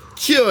 8.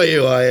 Cure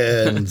you,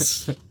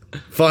 Irons.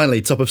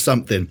 Finally, top of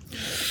something.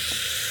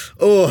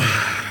 Oh,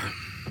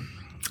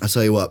 I'll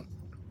tell you what.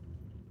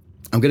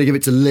 I'm going to give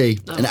it to Lee.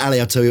 And Ali,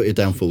 I'll tell you what your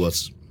downfall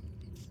was.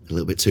 A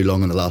little bit too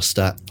long on the last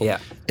stat. Yeah.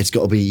 It's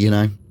got to be,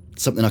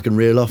 something I can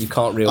reel off. You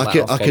can't reel that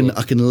off, can you?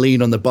 I can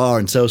lean on the bar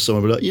and tell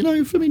someone, like,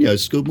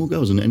 Firmino's scored more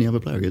goals than any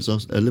other player against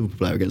a Liverpool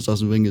player against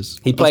Arsene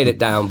Wenger's. He played it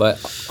down, but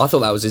I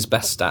thought that was his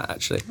best stat,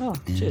 actually. Oh,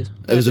 cheers.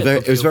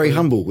 It was very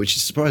humble, which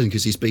is surprising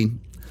because he's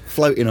been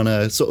floating on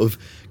a sort of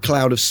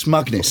cloud of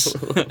smugness,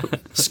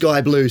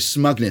 sky blue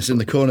smugness in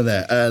the corner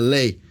there.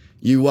 Lee,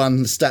 you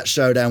won the stat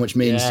showdown, which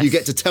means you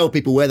get to tell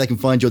people where they can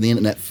find you on the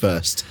internet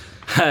first.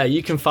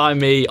 You can find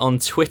me on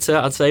Twitter,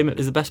 I'd say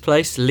is the best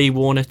place, Lee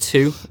Warner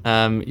 2.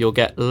 You'll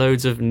get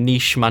loads of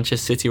niche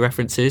Manchester City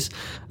references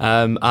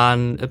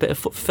and a bit of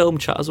film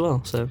chat as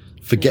well. So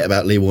forget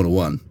about Lee Warner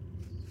 1.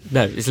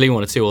 No, it's Lee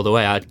Warner 2 all the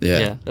way.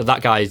 That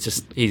guy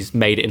he's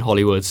made it in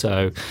Hollywood,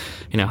 so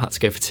had to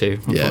go for 2,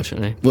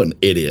 unfortunately. What an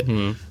idiot.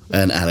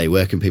 And Ali,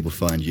 where can people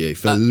find you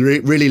for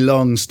really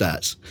long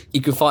stats?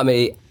 You can find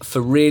me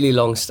for really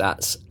long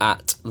stats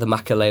at the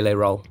Makalele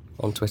Roll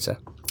on Twitter.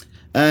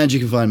 And you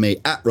can find me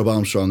at Rob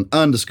Armstrong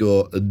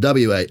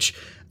 _WH.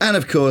 And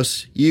of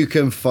course, you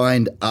can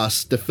find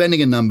us Defending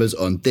in Numbers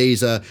on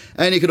Deezer.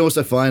 And you can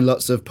also find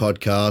lots of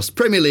podcasts,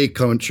 Premier League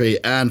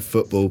commentary and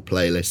football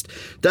playlist.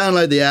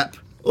 Download the app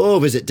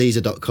or visit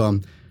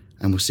Deezer.com.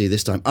 And we'll see you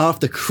this time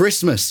after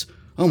Christmas.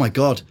 Oh my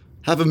God.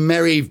 Have a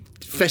merry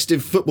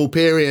festive football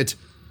period,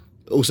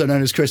 also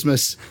known as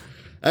Christmas.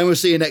 And we'll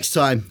see you next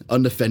time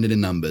on Defending in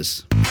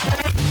Numbers.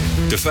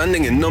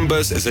 Defending in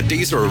Numbers is a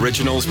Deezer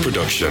Originals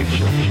production.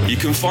 You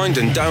can find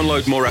and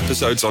download more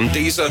episodes on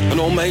Deezer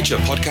and all major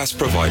podcast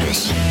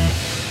providers.